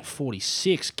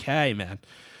 846K, man.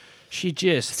 She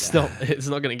just It's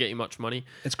not going to get you much money.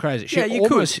 It's crazy.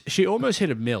 She almost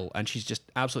hit a mil, and she's just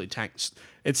absolutely tanked.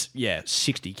 It's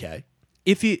 60K.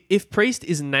 If Priest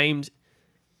is named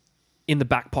in the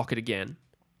back pocket again,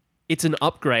 it's an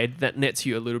upgrade that nets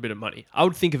you a little bit of money. I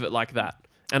would think of it like that,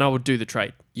 and I would do the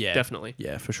trade. Yeah, definitely.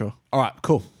 Yeah, for sure. All right,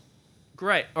 cool.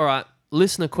 Great. All right,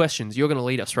 listener questions. You're going to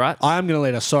lead us, right? I am going to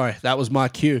lead us. Sorry, that was my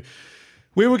cue.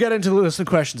 We will get into the listener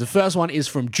questions. The first one is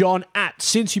from John at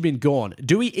Since You've Been Gone.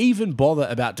 Do we even bother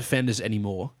about defenders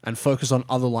anymore and focus on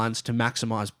other lines to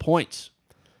maximise points?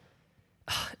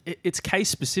 It's case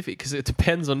specific because it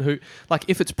depends on who. Like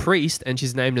if it's Priest and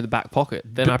she's named in the back pocket,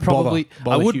 then I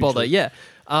would hugely. bother. Yeah.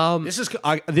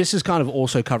 This is kind of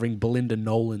also covering Belinda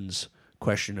Nolan's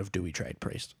question of do we trade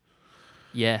Priest?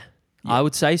 Yeah, I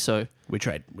would say so. We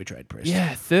trade Priest.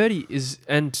 Yeah, 30 is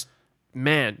and.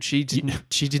 Man, she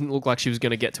didn't look like she was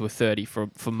going to get to a 30 for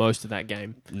most of that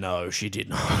game. No, she did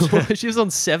not. She was on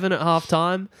 7 at half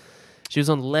time. She was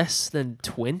on less than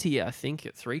 20, I think,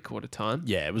 at three-quarter time.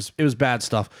 Yeah, it was bad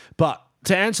stuff. But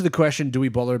to answer the question, do we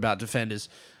bother about defenders?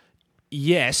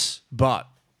 Yes, but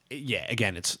yeah,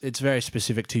 again, it's very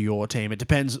specific to your team. It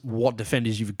depends what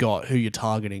defenders you've got, who you're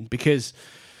targeting. Because,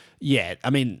 yeah, I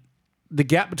mean, the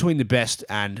gap between the best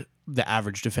and the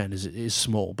average defender is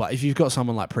small. But if you've got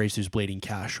someone like Priest who's bleeding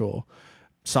cash, or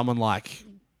someone like,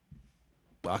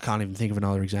 I can't even think of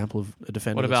another example of a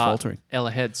defender What that's about faltering.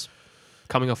 Ella Heads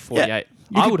coming off 48?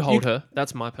 You I could- would you hold could- her.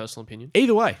 That's my personal opinion.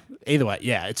 Either way,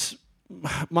 yeah, it's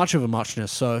much of a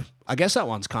muchness. So I guess that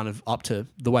one's kind of up to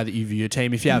the way that you view your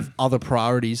team. If you have other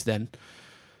priorities, then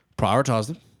prioritize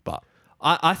them. But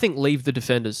I think leave the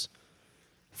defenders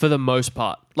for the most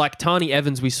part. Like Tani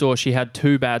Evans, we saw she had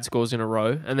 2 bad scores in a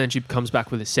row, and then she comes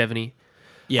back with a 70.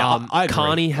 yeah, I agree.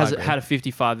 Carney has I agree. had a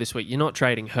 55 this week. You're not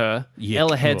trading her. Yeah.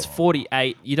 Ella Head's Oh.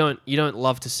 48. You don't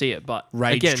love to see it, but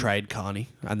Rage again, trade Carney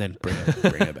and then bring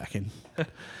her back in.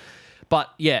 But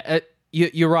yeah,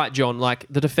 you're right, John. Like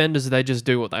the defenders, they just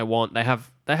do what they want. They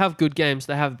have good games,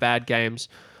 they have bad games.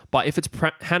 But if it's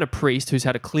Hannah Priest who's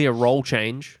had a clear role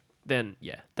change, then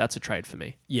yeah, that's a trade for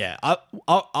me. Yeah,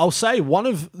 I'll say one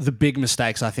of the big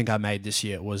mistakes I think I made this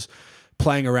year was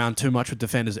playing around too much with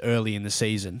defenders early in the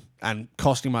season and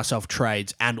costing myself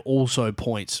trades and also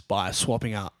points by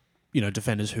swapping out,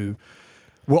 defenders who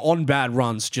were on bad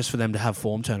runs just for them to have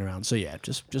form turnaround. So yeah,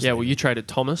 just Yeah, well, you traded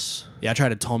Thomas, I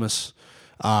traded Thomas.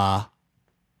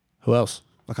 Who else?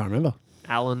 I can't remember.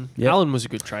 Allen. Yep. Allen was a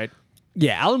good trade.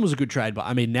 Yeah, Allen was a good trade, but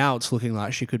I mean now it's looking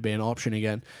like she could be an option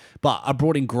again. But I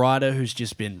brought in Grider, who's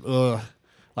just been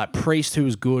like Priest, who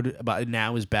was good, but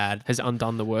now is bad. Has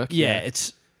undone the work. Yeah,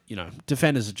 it's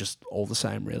defenders are just all the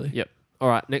same, really. Yep. All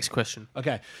right, next question.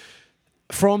 Okay.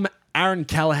 From Aaron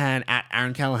Callahan at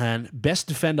Aaron Callahan, best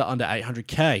defender under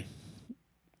 800k.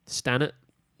 Stanit.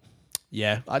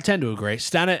 Yeah, I tend to agree.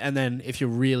 Stan it, and then if you're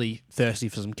really thirsty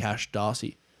for some cash,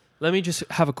 Darcy. Let me just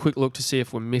have a quick look to see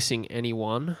if we're missing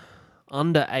anyone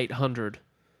under 800.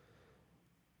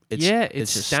 It's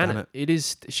just Stanit. It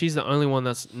is. She's the only one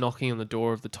that's knocking on the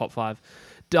door of the top 5.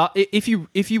 If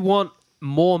you want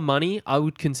more money, I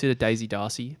would consider Daisy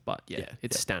Darcy, but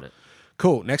it's Stanit.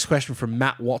 Cool. Next question from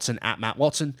Matt Watson at Matt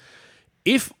Watson.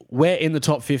 If we're in the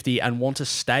top 50 and want to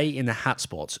stay in the hat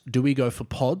spots, do we go for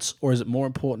pods, or is it more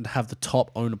important to have the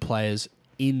top owner players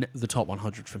in the top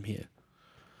 100 from here?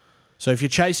 So if you're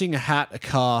chasing a hat, a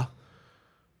car,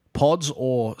 pods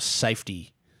or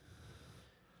safety?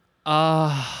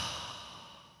 I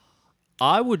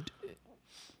would.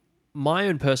 My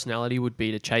own personality would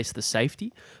be to chase the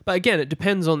safety, but again, it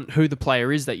depends on who the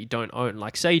player is that you don't own.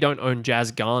 Like, say you don't own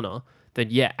Jazz Garner, then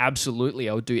yeah, absolutely,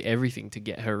 I would do everything to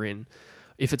get her in.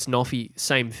 If it's Noffy,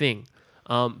 same thing.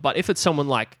 But if it's someone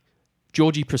like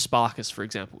Georgie Prasparkas, for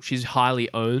example, she's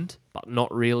highly owned, but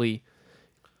not really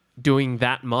doing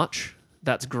that much.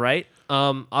 That's great.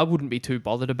 I wouldn't be too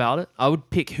bothered about it. I would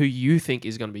pick who you think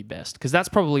is going to be best, because that's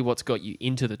probably what's got you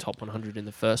into the top 100 in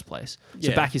the first place. So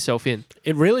Yeah. back yourself in.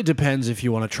 It really depends if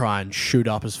you want to try and shoot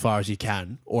up as far as you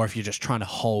can, or if you're just trying to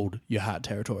hold your hat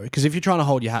territory. Because if you're trying to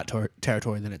hold your hat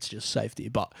territory, then it's just safety.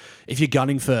 But if you're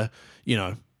gunning for,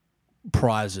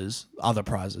 prizes, other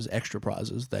prizes, extra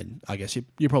prizes, then I guess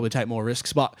you probably take more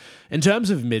risks. But in terms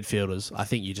of midfielders, I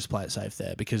think you just play it safe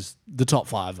there, because the top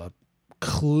 5 are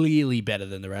clearly better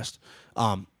than the rest.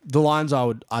 The lines I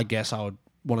would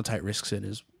want to take risks in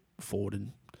is forward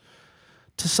and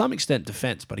to some extent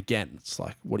defense, but again, it's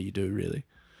like, what do you do really?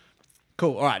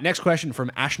 Cool. All right, next question from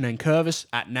Ash Nankervis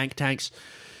at Nanktanks.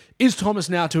 Is Thomas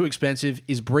now too expensive?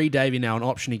 Is Bree Davey now an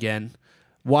option again?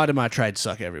 Why do my trades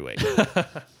suck every week?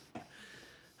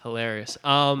 Hilarious.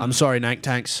 I'm sorry,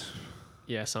 Nanktanks.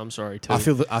 Yes, I'm sorry too. I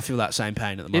feel that same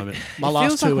pain at the moment. My it last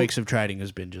feels 2 like weeks of trading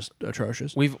has been just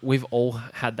atrocious. We've all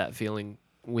had that feeling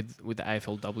with the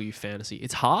AFLW fantasy.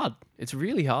 It's hard. It's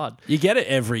really hard. You get it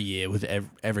every year with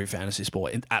every fantasy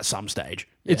sport at some stage.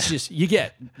 It's just you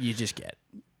just get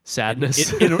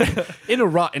Sadness.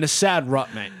 in a sad rut,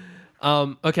 mate.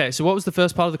 Okay, so what was the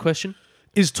first part of the question?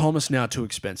 Is Thomas now too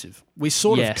expensive? We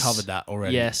sort of covered that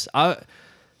already. Yes.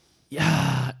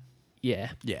 Yeah.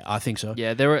 Yeah, I think so.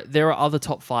 Yeah, there are other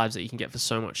top 5s that you can get for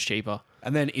so much cheaper.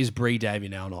 And then is Bree Davey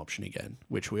now an option again,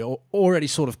 which we already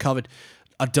sort of covered?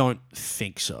 I don't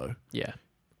think so. Yeah.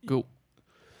 Cool.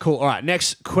 Cool. All right,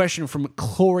 next question from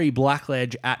Clory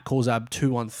Blackledge at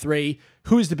Corzab213.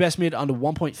 Who is the best mid under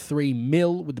 1.3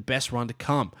 mil with the best run to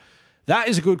come? That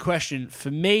is a good question. For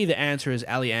me, the answer is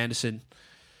Ali Anderson.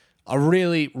 I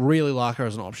really, really like her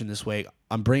as an option this week.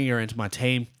 I'm bringing her into my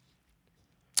team.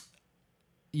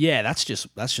 Yeah, that's just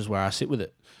where I sit with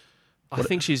it. I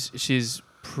think she's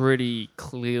pretty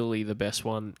clearly the best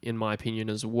one in my opinion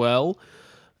as well.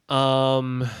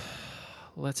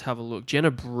 Let's have a look.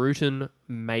 Jenna Bruton,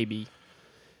 maybe.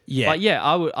 Yeah, But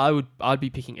yeah, I'd be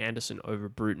picking Anderson over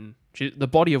Bruton. The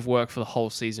body of work for the whole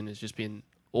season has just been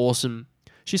awesome.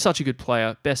 She's such a good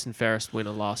player. Best and fairest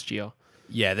winner last year.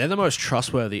 Yeah, they're the most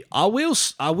trustworthy. I will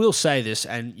say this,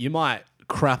 and you might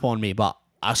crap on me, but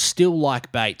I still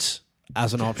like Bates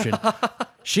as an option.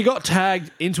 She got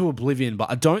tagged into oblivion,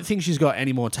 but I don't think she's got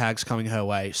any more tags coming her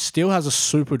way. Still has a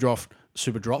super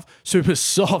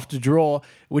soft draw,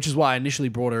 which is why I initially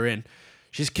brought her in.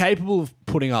 She's capable of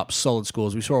putting up solid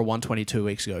scores. We saw her 122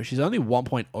 weeks ago. She's only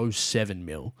 1.07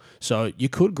 mil, so you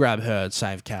could grab her and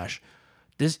save cash.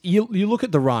 You look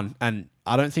at the run, and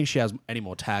I don't think she has any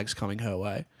more tags coming her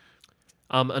way.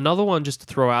 Another one just to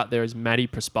throw out there is Maddie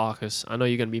Prasparkas. I know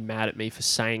you're going to be mad at me for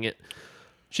saying it.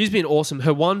 She's been awesome.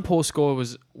 Her one poor score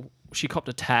was she copped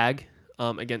a tag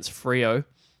against Freo.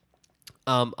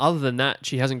 Other than that,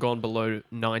 she hasn't gone below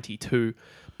 92.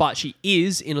 But she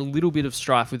is in a little bit of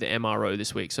strife with the MRO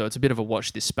this week, so it's a bit of a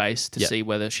watch this space to see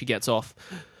whether she gets off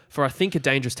for, I think, a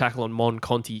dangerous tackle on Mon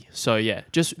Conti. So, yeah,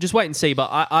 just wait and see, but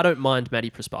I don't mind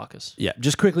Maddie Prasparkas. Yeah,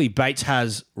 just quickly, Bates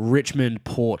has Richmond,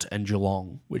 Port, and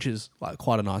Geelong, which is like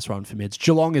quite a nice run for mids.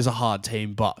 Geelong is a hard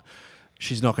team, but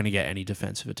she's not going to get any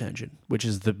defensive attention, which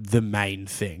is the main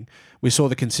thing. We saw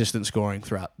the consistent scoring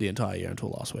throughout the entire year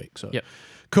until last week. So,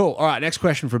 cool. All right, next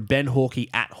question from Ben Hawkey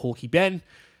at Hawkey Ben.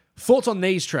 Thoughts on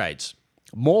these trades?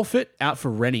 Morfitt out for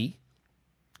Rennie,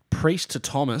 Priest to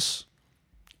Thomas,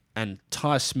 and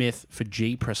Ty Smith for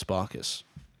G Prasparkas.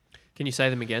 Can you say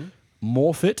them again?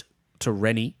 Morfitt to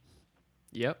Rennie,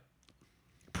 Yep.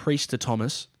 Priest to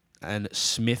Thomas, and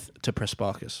Smith to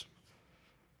Prasparkas.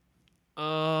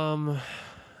 I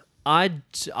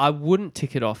wouldn't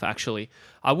tick it off, actually.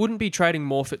 I wouldn't be trading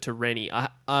Morfitt to Rennie.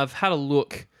 I've had a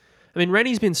look. I mean,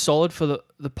 Rennie's been solid for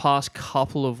the past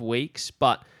couple of weeks,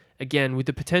 but again, with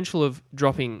the potential of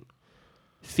dropping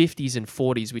 50s and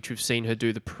 40s, which we've seen her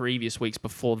do the previous weeks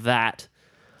before that,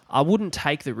 I wouldn't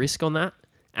take the risk on that.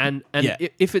 And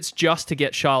if it's just to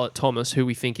get Charlotte Thomas, who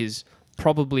we think is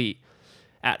probably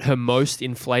at her most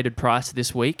inflated price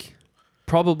this week,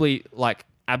 probably like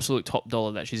absolute top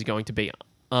dollar that she's going to be,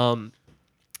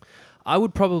 I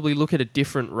would probably look at a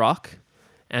different ruck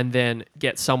and then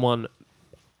get someone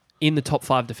in the top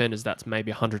 5 defenders that's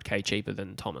maybe 100k cheaper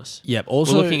than Thomas. Yep.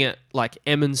 Also, we're looking at like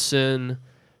Emerson,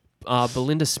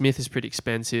 Belinda Smith is pretty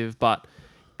expensive, but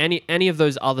any of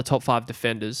those other top 5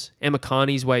 defenders, Emma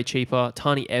Carney's way cheaper.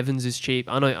 Tani Evans is cheap.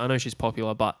 I know she's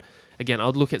popular, but again, I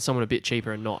would look at someone a bit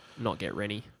cheaper and not get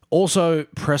Rennie. Also,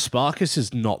 Prasparkas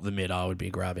is not the mid I would be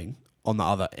grabbing on the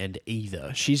other end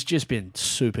either. She's just been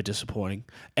super disappointing.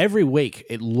 Every week,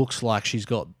 it looks like she's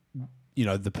got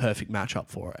the perfect matchup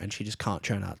for it, and she just can't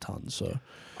churn out tons. So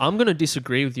I'm going to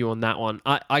disagree with you on that one.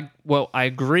 I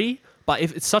agree, but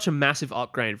if it's such a massive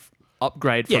upgrade from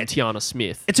Tiana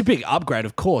Smith. It's a big upgrade,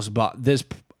 of course, but there's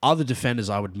other defenders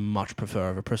I would much prefer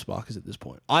over Prasparkas at this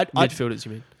point. Midfielders,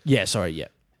 you mean? Yeah, sorry, yeah.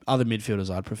 Other midfielders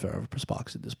I'd prefer over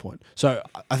Prasparkas at this point. So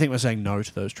I think we're saying no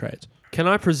to those trades. Can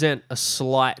I present a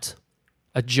slight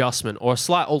adjustment or a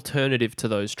slight alternative to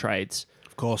those trades?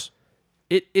 Of course.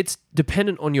 It's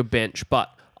dependent on your bench, but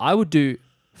I would do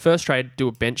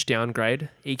a bench downgrade,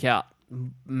 eke out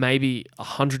maybe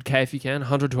 100k if you can.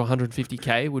 100 to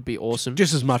 150k would be awesome.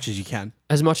 Just as much as you can.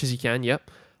 As much as you can,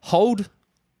 yep. Hold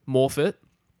Morfitt.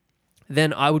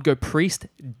 Then I would go Priest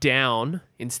down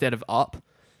instead of up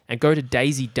and go to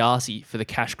Daisy Darcy for the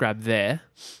cash grab there.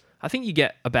 I think you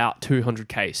get about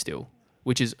 200k still,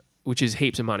 which is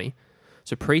heaps of money.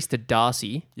 So Priest to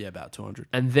Darcy. Yeah, about 200.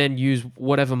 And then use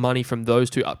whatever money from those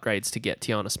 2 upgrades to get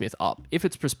Tiana Smith up. If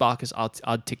it's Prasparkas,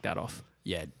 I'd tick that off.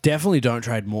 Yeah, definitely don't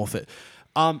trade Morfitt.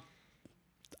 I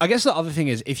guess the other thing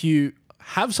is, if you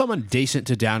have someone decent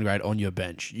to downgrade on your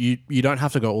bench, you don't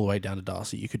have to go all the way down to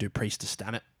Darcy. You could do Priest to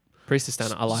Stannett. Priest to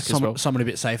Stannett, I like as well. Someone a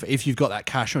bit safer if you've got that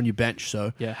cash on your bench.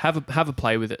 So yeah, have a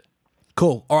play with it.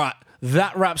 Cool. All right,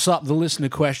 that wraps up the listener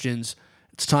questions.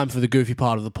 It's time for the goofy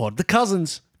part of the pod. The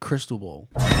Cousins Crystal Ball.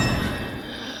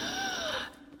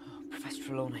 Professor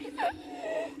Trelawney.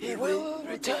 He will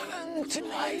return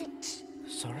tonight.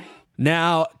 Sorry?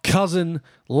 Now, Cousin,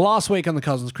 last week on the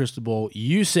Cousins Crystal Ball,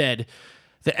 you said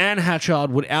that Anne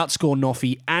Hatchard would outscore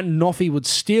Noffy and Noffy would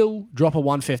still drop a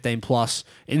 115 plus,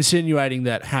 insinuating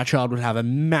that Hatchard would have a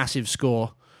massive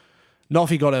score.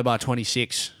 Noffy got her by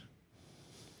 26.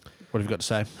 What have you got to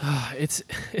say?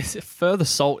 It's further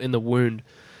salt in the wound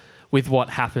with what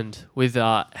happened with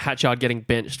Hatchard getting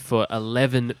benched for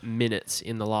 11 minutes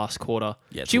in the last quarter.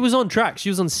 Yeah, she was on track. She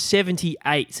was on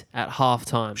 78 at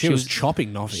halftime. She was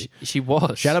chopping Noffy. She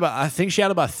was. I think she had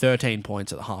about 13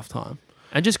 points at halftime.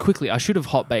 And just quickly, I should have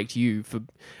hot-baked you for...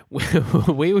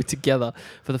 we were together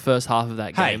for the first half of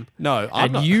that game. No,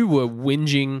 you were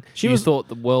whinging. You thought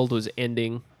the world was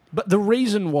ending. But the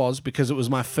reason was because it was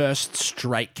my first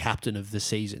straight captain of the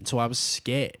season, so I was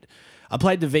scared. I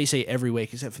played the VC every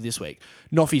week except for this week.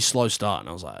 Noffy's slow start, and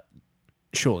I was like,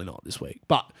 surely not this week.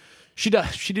 But she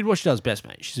did what she does best,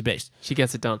 mate. She's the best. She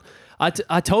gets it done. I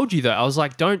told you, though, I was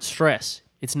like, don't stress.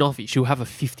 It's Noffy. She'll have a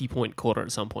 50-point quarter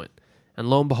at some point. And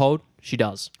lo and behold, she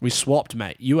does. We swapped,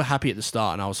 mate. You were happy at the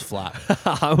start, and I was flat.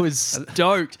 I was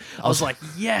stoked. I was like,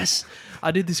 yes.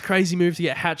 I did this crazy move to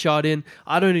get Hatchard in.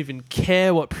 I don't even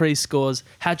care what Pre scores.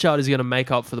 Hatchard is going to make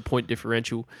up for the point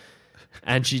differential.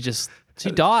 And she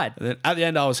died. And then at the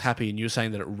end, I was happy, and you were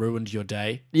saying that it ruined your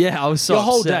day. Yeah, I was so Your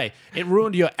whole upset. day. It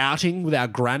ruined your outing with our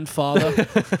grandfather.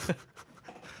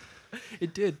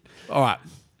 It did. All right.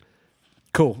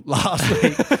 Cool.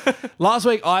 Last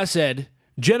week I said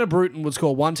Jenna Bruton would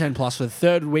score 110 plus for the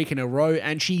third week in a row,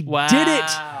 and she did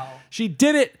it. She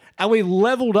did it, and we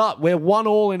leveled up. We're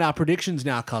 1-1 in our predictions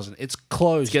now, cousin. It's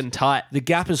closed. It's getting tight. The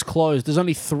gap is closed. There's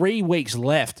only 3 weeks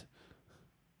left.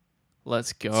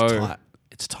 Let's go. It's tight.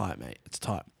 It's tight, mate. It's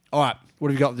tight. All right. What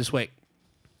have you got this week?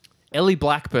 Ellie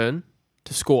Blackburn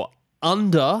to score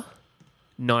under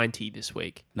 90 this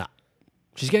week. Nah.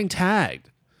 She's getting tagged.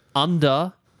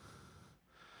 Under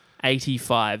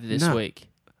 85 this No. week.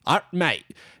 Mate.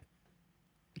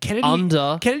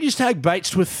 Kennedy just tagged Bates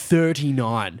to a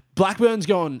 39. Blackburn's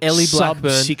going Ellie sub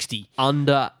Blackburn 60.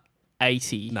 Under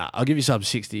 80. Nah, I'll give you sub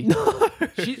 60. No.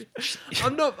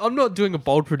 I'm not doing a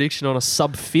bold prediction on a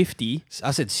sub 50.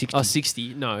 I said 60. Oh,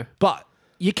 60. No. But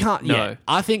you can't. No. Yeah,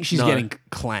 I think she's No. getting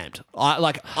clamped.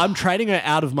 I'm trading her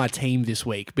out of my team this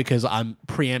week because I'm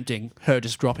preempting her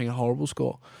just dropping a horrible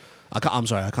score. I'm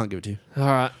sorry, I can't give it to you. All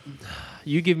right.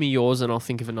 You give me yours and I'll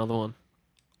think of another one.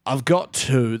 I've got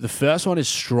 2. The first one is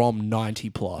Strom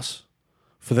 90 plus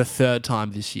for the 3rd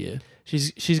time this year.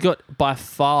 She's got by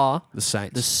far The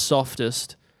Saints. the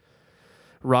softest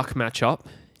ruck matchup.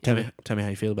 Tell me how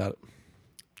you feel about it.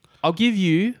 I'll give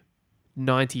you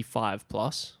 95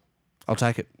 plus. I'll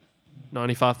take it.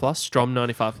 95 plus. Strom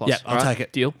 95 plus. Yeah, I'll All right? take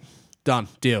it. Deal. Done.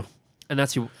 Deal. And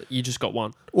that's you just got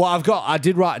one. Well, I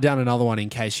did write down another one in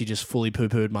case you just fully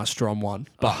poo-pooed my Strom one.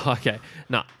 But Okay.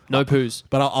 No poos.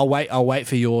 but I'll wait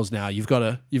for yours now. You've got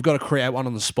to create one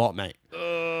on the spot, mate.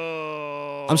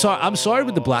 I'm sorry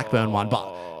with the Blackburn one, but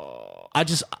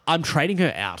I'm trading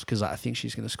her out because I think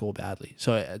she's going to score badly.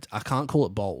 So I can't call it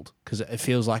bold because it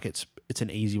feels like it's an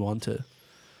easy one to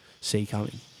see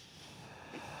coming.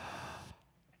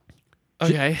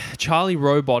 Okay. Charlie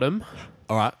Rowbottom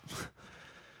All right.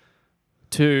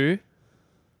 to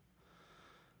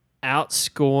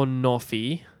outscore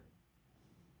Noffy,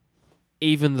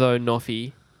 even though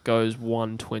Noffy goes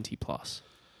 120 plus.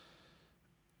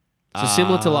 So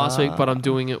similar to last week, but I'm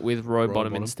doing it with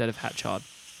Rowbottom instead of Hatchard.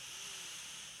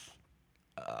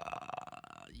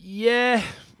 Yeah.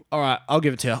 All right. I'll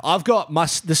give it to you. I've got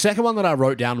the second one that I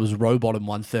wrote down was Rowbottom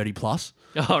 130 plus,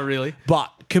 Oh, really?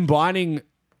 but combining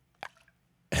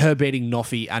her beating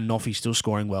Noffy and Noffy still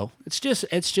scoring well, it's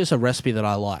just a recipe that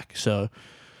I like. So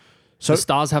The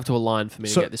stars have to align for me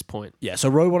to get this point. yeah. So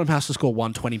Rowbottom has to score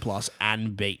 120 plus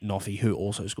and beat Noffy, who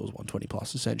also scores 120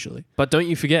 plus essentially. But don't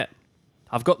you forget,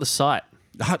 I've got the site.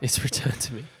 It's returned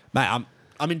to me. Mate,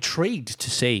 I'm intrigued to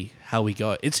see how we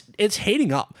go. It's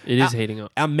heating up. It is heating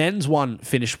up. Our men's one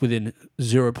finished within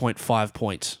 0.5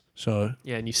 points. So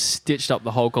Yeah, and you stitched up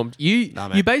the whole comp. You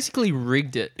basically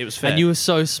rigged it. It was fair. And you were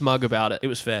so smug about it. it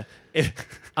was fair.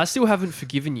 I still haven't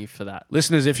forgiven you for that.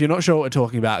 Listeners, if you're not sure what we're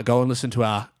talking about, go and listen to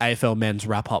our AFL men's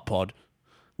wrap-up pod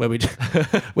where we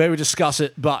discuss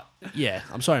it. But yeah,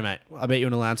 I'm sorry, mate. I beat you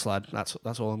in a landslide. That's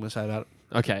all I'm going to say about it.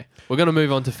 Okay, we're going to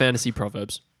move on to fantasy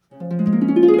proverbs.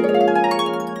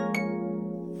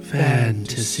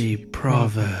 Fantasy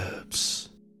Proverbs.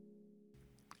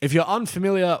 If you're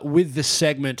unfamiliar with the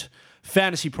segment,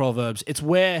 Fantasy Proverbs, it's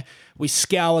where we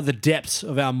scour the depths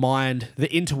of our mind, the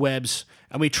interwebs,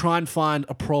 and we try and find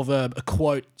a proverb, a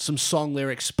quote, some song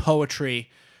lyrics, poetry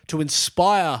to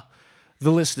inspire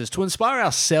the listeners, to inspire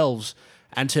ourselves,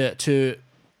 and to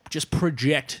just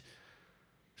project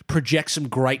some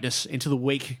greatness into the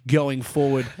week going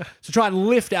forward to try and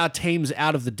lift our teams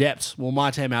out of the depths. Well,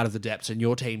 my team out of the depths and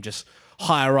your team just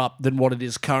higher up than what it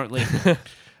is currently.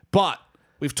 But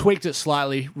we've tweaked it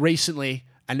slightly recently,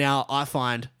 and now I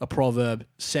find a proverb,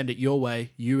 send it your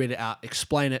way, you read it out,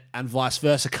 explain it, and vice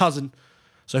versa, cousin.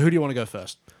 So who do you want to go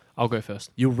first? I'll go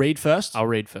first. You'll read first? I'll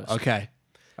read first. Okay.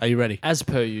 Are you ready? As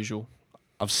per usual.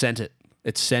 I've sent it.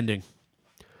 It's sending.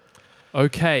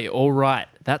 Okay, all right.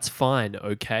 That's fine,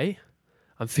 okay?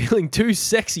 I'm feeling too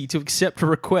sexy to accept a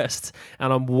request,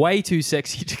 and I'm way too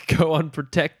sexy to go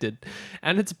unprotected.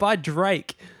 And it's by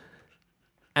Drake.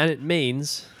 And it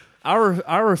means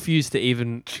I refuse to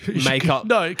even make up.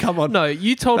 No, come on. No,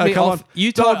 you told No, me come off. on.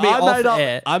 You told No, me I off made up,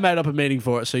 air. I made up a meaning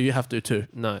for it, so you have to too.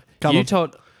 No, Come you on.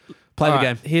 told. Play the All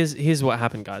right, game. Here's what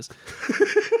happened, guys.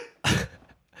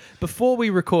 Before we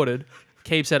recorded,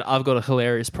 Keebs said, "I've got a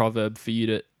hilarious proverb for you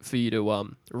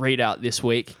to read out this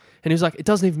week," and he was like, "It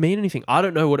doesn't even mean anything. I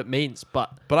don't know what it means,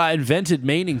 but." But I invented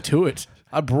meaning to it.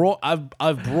 I've brought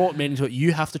meaning to it.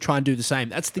 You have to try and do the same.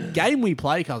 That's the game we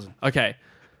play, cousin. Okay.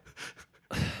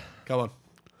 Come on.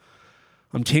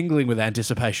 I'm tingling with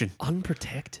anticipation.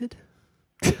 Unprotected?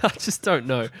 I just don't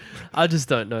know.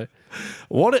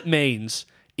 What it means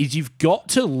is you've got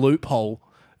to loophole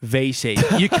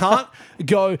VC. You can't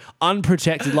go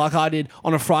unprotected like I did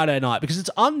on a Friday night because it's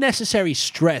unnecessary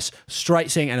stress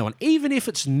straight seeing anyone. Even if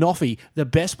it's Noffy, the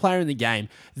best player in the game,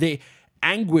 the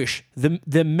anguish,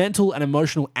 the mental and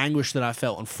emotional anguish that I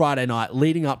felt on Friday night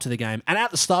leading up to the game and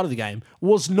at the start of the game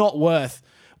was not worth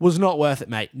it,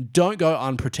 mate. Don't go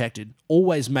unprotected.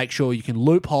 Always make sure you can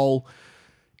loophole.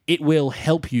 It will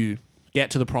help you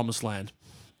get to the promised land.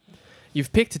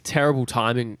 You've picked a terrible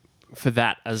timing for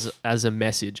that as a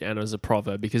message and as a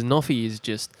proverb because Noffy is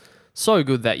just so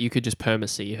good that you could just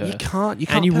perma-see her. You can't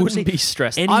and you perma-see wouldn't be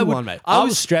stressed. Anyone, mate. I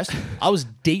was stressed. I was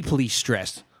deeply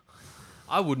stressed.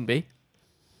 I wouldn't be.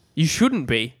 You shouldn't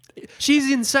be.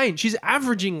 She's insane. She's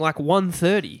averaging like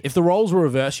 130. If the roles were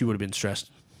reversed, you would have been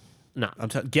stressed. No.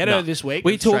 Get her this week.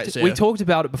 We talked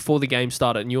about it before the game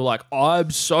started, and you were like,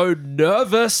 "I'm so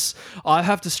nervous. I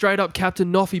have to straight up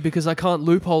captain Noffy because I can't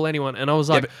loophole anyone." And I was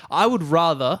like, I would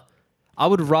rather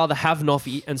have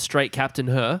Noffy and straight captain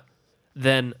her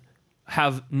than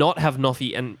not have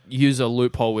Noffy and use a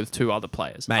loophole with two other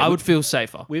players. Mate, I would feel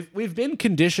safer. We've been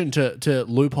conditioned to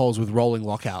loopholes with rolling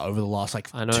lockout over the last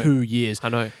 2 years. I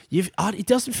know. It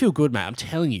doesn't feel good, mate. I'm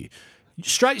telling you.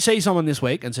 Straight see someone this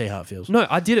week and see how it feels. No,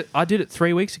 I did it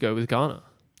 3 weeks ago with Garner.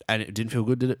 And it didn't feel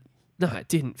good, did it? No, it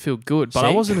didn't feel good. But See?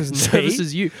 I wasn't as nervous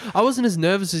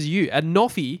as you. And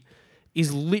Noffy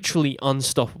is literally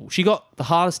unstoppable. She got the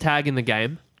hardest tag in the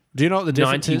game. Do you know what the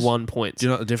difference is? 91 points. Do you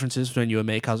know what the difference is between you and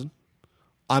me, cousin?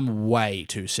 I'm way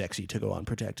too sexy to go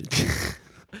unprotected.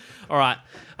 All right,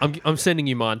 I'm sending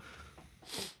you mine.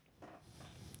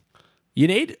 You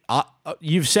need...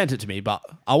 you've sent it to me, but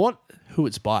I want who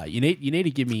it's by. You need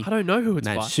to give me... I don't know who it's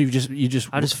by. So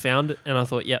I just found it and I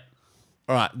thought, yep.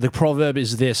 All right, the proverb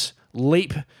is this: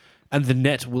 leap and the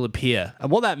net will appear.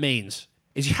 And what that means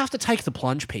is you have to take the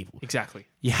plunge, people. Exactly.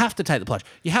 You have to take the plunge.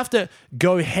 You have to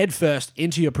go headfirst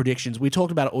into your predictions. We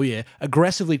talked about it all year,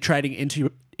 aggressively trading into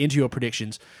your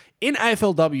predictions. In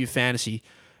AFLW fantasy,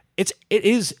 it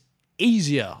is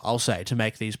easier, I'll say, to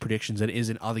make these predictions than it is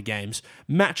in other games.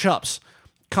 Matchups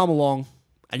come along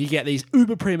and you get these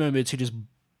uber primo mids who just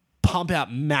pump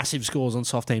out massive scores on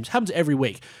soft teams. Happens every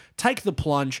week. Take the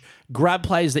plunge, grab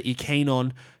players that you're keen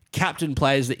on, captain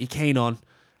players that you're keen on,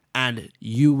 and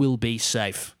you will be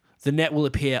safe. The net will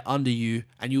appear under you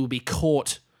and you will be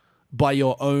caught by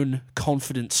your own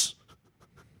confidence.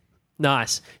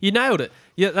 Nice. You nailed it.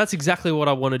 Yeah, that's exactly what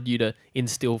I wanted you to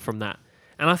instill from that.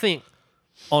 And I think,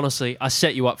 honestly, I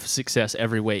set you up for success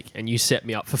every week and you set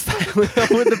me up for failing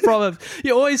with the proverb.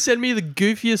 You always send me the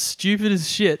goofiest, stupidest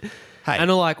shit. Hey.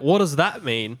 And I'm like, what does that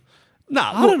mean?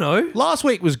 I don't know. Last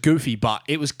week was goofy, but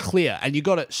it was clear and you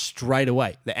got it straight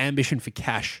away. The ambition for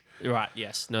cash. Right,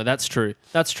 yes. No, that's true.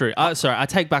 That's true. Sorry, I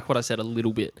take back what I said a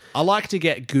little bit. I like to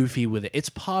get goofy with it. It's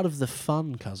part of the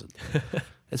fun, cousin.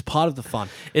 It's part of the fun.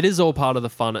 It is all part of the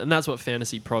fun, and that's what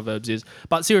fantasy proverbs is.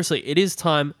 But seriously, it is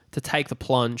time to take the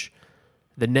plunge.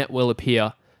 The net will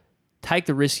appear. Take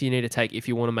the risk you need to take if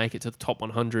you want to make it to the top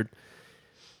 100.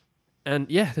 And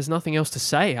yeah, there's nothing else to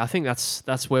say. I think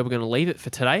that's where we're going to leave it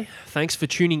for today. Thanks for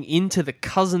tuning into the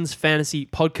Cousins Fantasy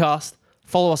Podcast.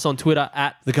 Follow us on Twitter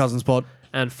at The Cousins Pod.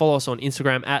 And follow us on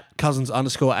Instagram at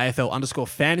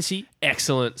Cousins_AFL_fantasy.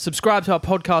 Excellent. Subscribe to our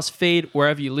podcast feed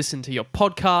wherever you listen to your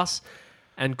podcasts.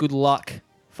 And good luck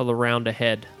for the round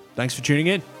ahead. Thanks for tuning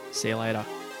in. See you later.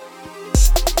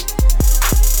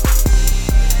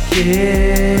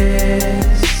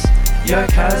 Kiss your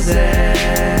cousin.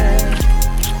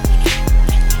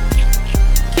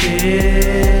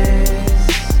 Kiss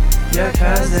your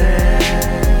cousin.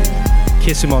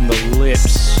 Kiss him on the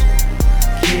lips.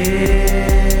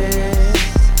 Kiss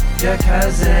your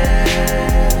cousin.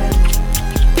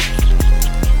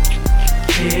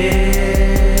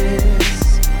 Kiss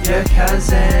your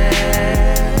cousin.